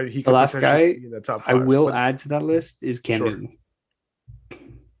lineup, right? He could the last guy be in the top 5. I will add to that list is Cam Newton.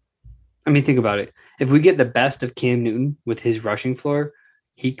 I mean, think about it. If we get the best of Cam Newton with his rushing floor,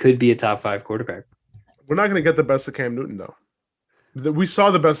 he could be a top 5 quarterback. We're not going to get the best of Cam Newton though. We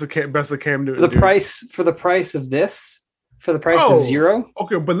saw the best of Cam Newton. For the price of 0.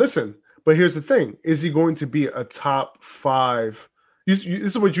 Okay, but listen. But here's the thing: is he going to be a top 5? This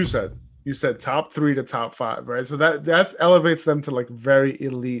is what you said. You said top 3 to top 5, right? So that elevates them to like very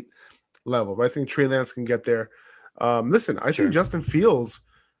elite level. But I think Trey Lance can get there. Listen, I think Justin Fields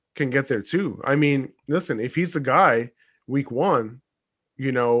can get there too. I mean, listen, if he's the guy week 1.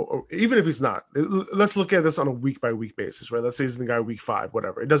 Even if he's not, let's look at this on a week-by-week basis, right? Let's say he's the guy week 5,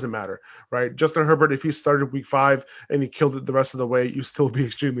 whatever. It doesn't matter, right? Justin Herbert, if he started week 5 and he killed it the rest of the way, you still be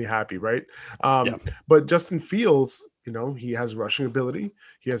extremely happy, right? But Justin Fields, he has rushing ability.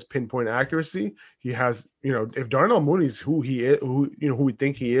 He has pinpoint accuracy. He has, if Darnell Mooney's who he is, who we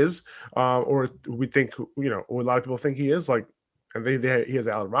think he is, or we think, or a lot of people think he is, like, and he has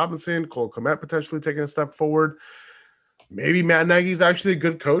Allen Robinson, Cole Kmet potentially taking a step forward. Maybe Matt Nagy's actually a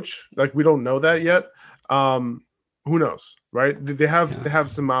good coach. Like, we don't know that yet. Who knows, right? They have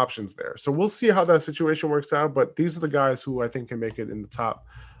some options there. So we'll see how that situation works out. But these are the guys who I think can make it in the top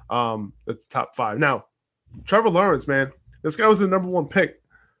 5. Now, Trevor Lawrence, man, this guy was the number 1 pick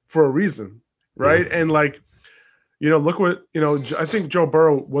for a reason, right? Yeah. And like, look what I think Joe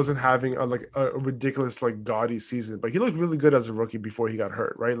Burrow wasn't having a ridiculous like gaudy season, but he looked really good as a rookie before he got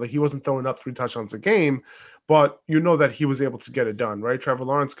hurt, right? Like he wasn't throwing up 3 touchdowns a game, but that he was able to get it done, right? Trevor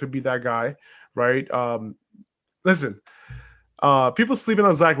Lawrence could be that guy, right? Listen, people sleeping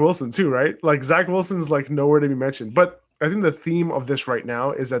on Zach Wilson too, right? Like Zach Wilson's like nowhere to be mentioned, but I think the theme of this right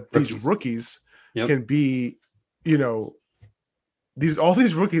now is that these rookies can be, all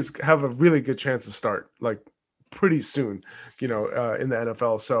these rookies have a really good chance to start like pretty soon, in the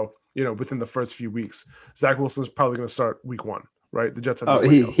NFL. So, within the first few weeks, Zach Wilson's probably going to start week 1, right? The Jets have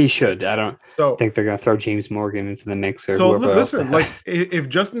he should. I don't think they're going to throw James Morgan into the mix. Or so listen, like if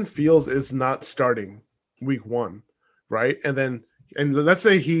Justin Fields is not starting week 1, right? And let's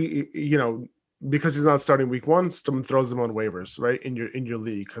say he, because he's not starting week 1, someone throws him on waivers, right? In your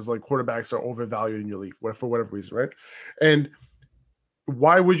league, because like quarterbacks are overvalued in your league for whatever reason, right? And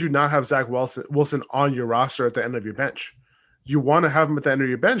why would you not have Zach Wilson on your roster at the end of your bench? You want to have him at the end of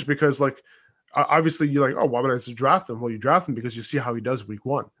your bench because, like, obviously you're like, oh, why would I just draft him? Well, you draft him because you see how he does week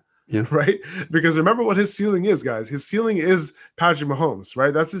 1, right? Because remember what his ceiling is, guys. His ceiling is Patrick Mahomes,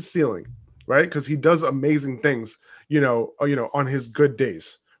 right? That's his ceiling, right? Because he does amazing things, on his good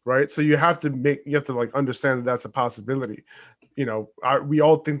days, right? So you have to like understand that that's a possibility. We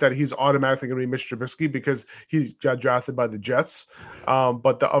all think that he's automatically going to be Mitch Trubisky because he got drafted by the Jets,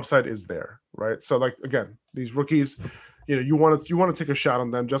 but the upside is there, right? So, like, again, these rookies, you want to take a shot on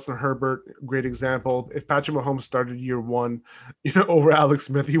them. Justin Herbert, great example. If Patrick Mahomes started year 1, over Alex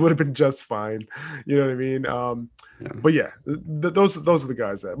Smith, he would have been just fine. You know what I mean? But yeah, those are the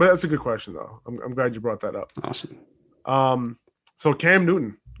guys that. But that's a good question, though. I'm glad you brought that up. Awesome. So Cam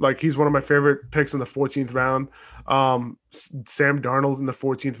Newton. Like, he's one of my favorite picks in the 14th round. Sam Darnold in the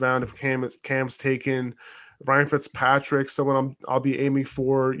 14th round. If Cam's taken, Ryan Fitzpatrick, someone I'll be aiming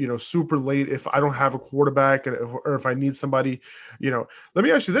for, super late if I don't have a quarterback or if I need somebody, Let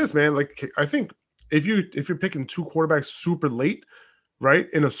me ask you this, man. Like, I think if you're picking 2 quarterbacks super late, right,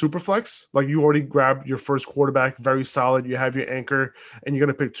 in a super flex, like you already grabbed your first quarterback, very solid. You have your anchor, and you're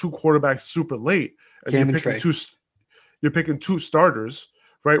gonna pick 2 quarterbacks super late, and you're picking 2 starters.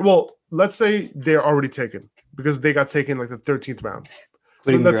 Right. Well, let's say they're already taken because they got taken like the 13th round.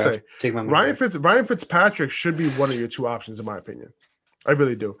 Let's say Ryan Fitzpatrick should be one of your 2 options, in my opinion. I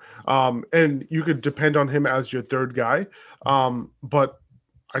really do. And you could depend on him as your 3rd guy. But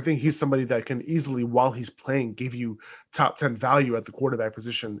I think he's somebody that can easily, while he's playing, give you top 10 value at the quarterback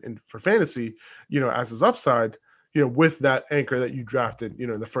position for fantasy, as his upside, with that anchor that you drafted,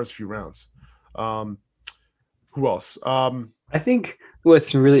 in the first few rounds. Who else? I think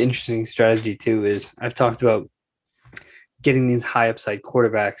what's a really interesting strategy too is I've talked about getting these high upside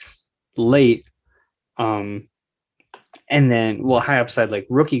quarterbacks late. And And then, well, high upside like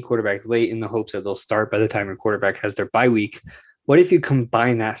rookie quarterbacks late in the hopes that they'll start by the time your quarterback has their bye week. What if you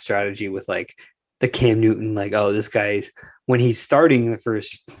combine that strategy with like the Cam Newton, like, oh, this guy's when he's starting the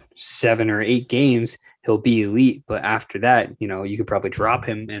first 7 or 8 games, he'll be elite. But after that, you could probably drop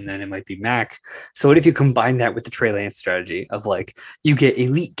him and then it might be Mac. So what if you combine that with the Trey Lance strategy of like you get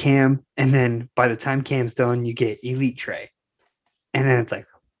elite Cam, and then by the time Cam's done, you get elite Trey. And then it's like,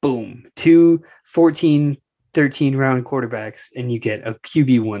 boom, 2 14, 13 round quarterbacks, and you get a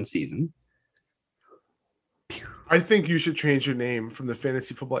QB1 season. I think you should change your name from the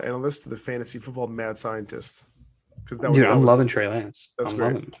fantasy football analyst to the fantasy football mad scientist. Dude, I'm loving Trey Lance. That's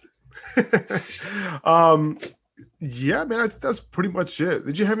great. Yeah, man, I think that's pretty much it.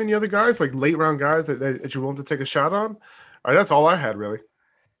 Did you have any other guys, like late round guys that you're willing to take a shot on? All right, that's all I had, really.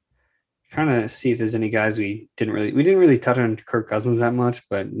 Trying to see if there's any guys we didn't really touch on Kirk Cousins that much,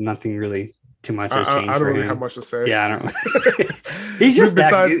 but nothing really too much has changed. I don't really have much to say. Yeah, I don't. He's just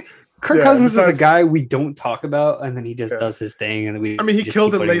Kirk Cousins is the guy we don't talk about, and then he just does his thing, and he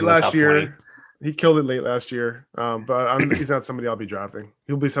killed it late last year. 20. He killed it late last year, but he's not somebody I'll be drafting.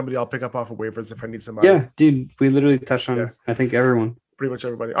 He'll be somebody I'll pick up off of waivers if I need somebody. Yeah, dude, we literally touched on I think everyone. Pretty much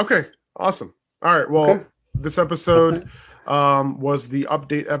everybody. Okay, awesome. All right, well, this episode was the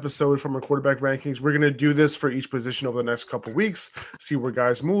update episode from our quarterback rankings. We're going to do this for each position over the next couple of weeks, see where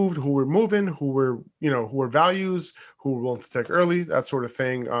guys moved, who we're moving, who are values, who we're willing to take early, that sort of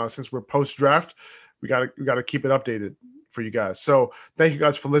thing. Since we're post-draft, we got to keep it updated for you guys. So thank you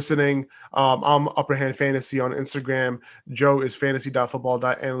guys for listening. I'm Upper Hand Fantasy on Instagram. Joe is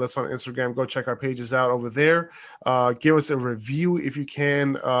fantasy.football.analyst on Instagram. Go check our pages out over there. Give us a review if you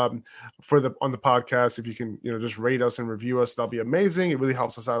can on the podcast. If you can, just rate us and review us, that'll be amazing. It really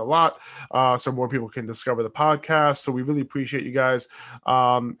helps us out a lot. So more people can discover the podcast. So we really appreciate you guys.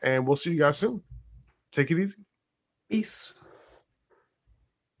 And we'll see you guys soon. Take it easy. Peace.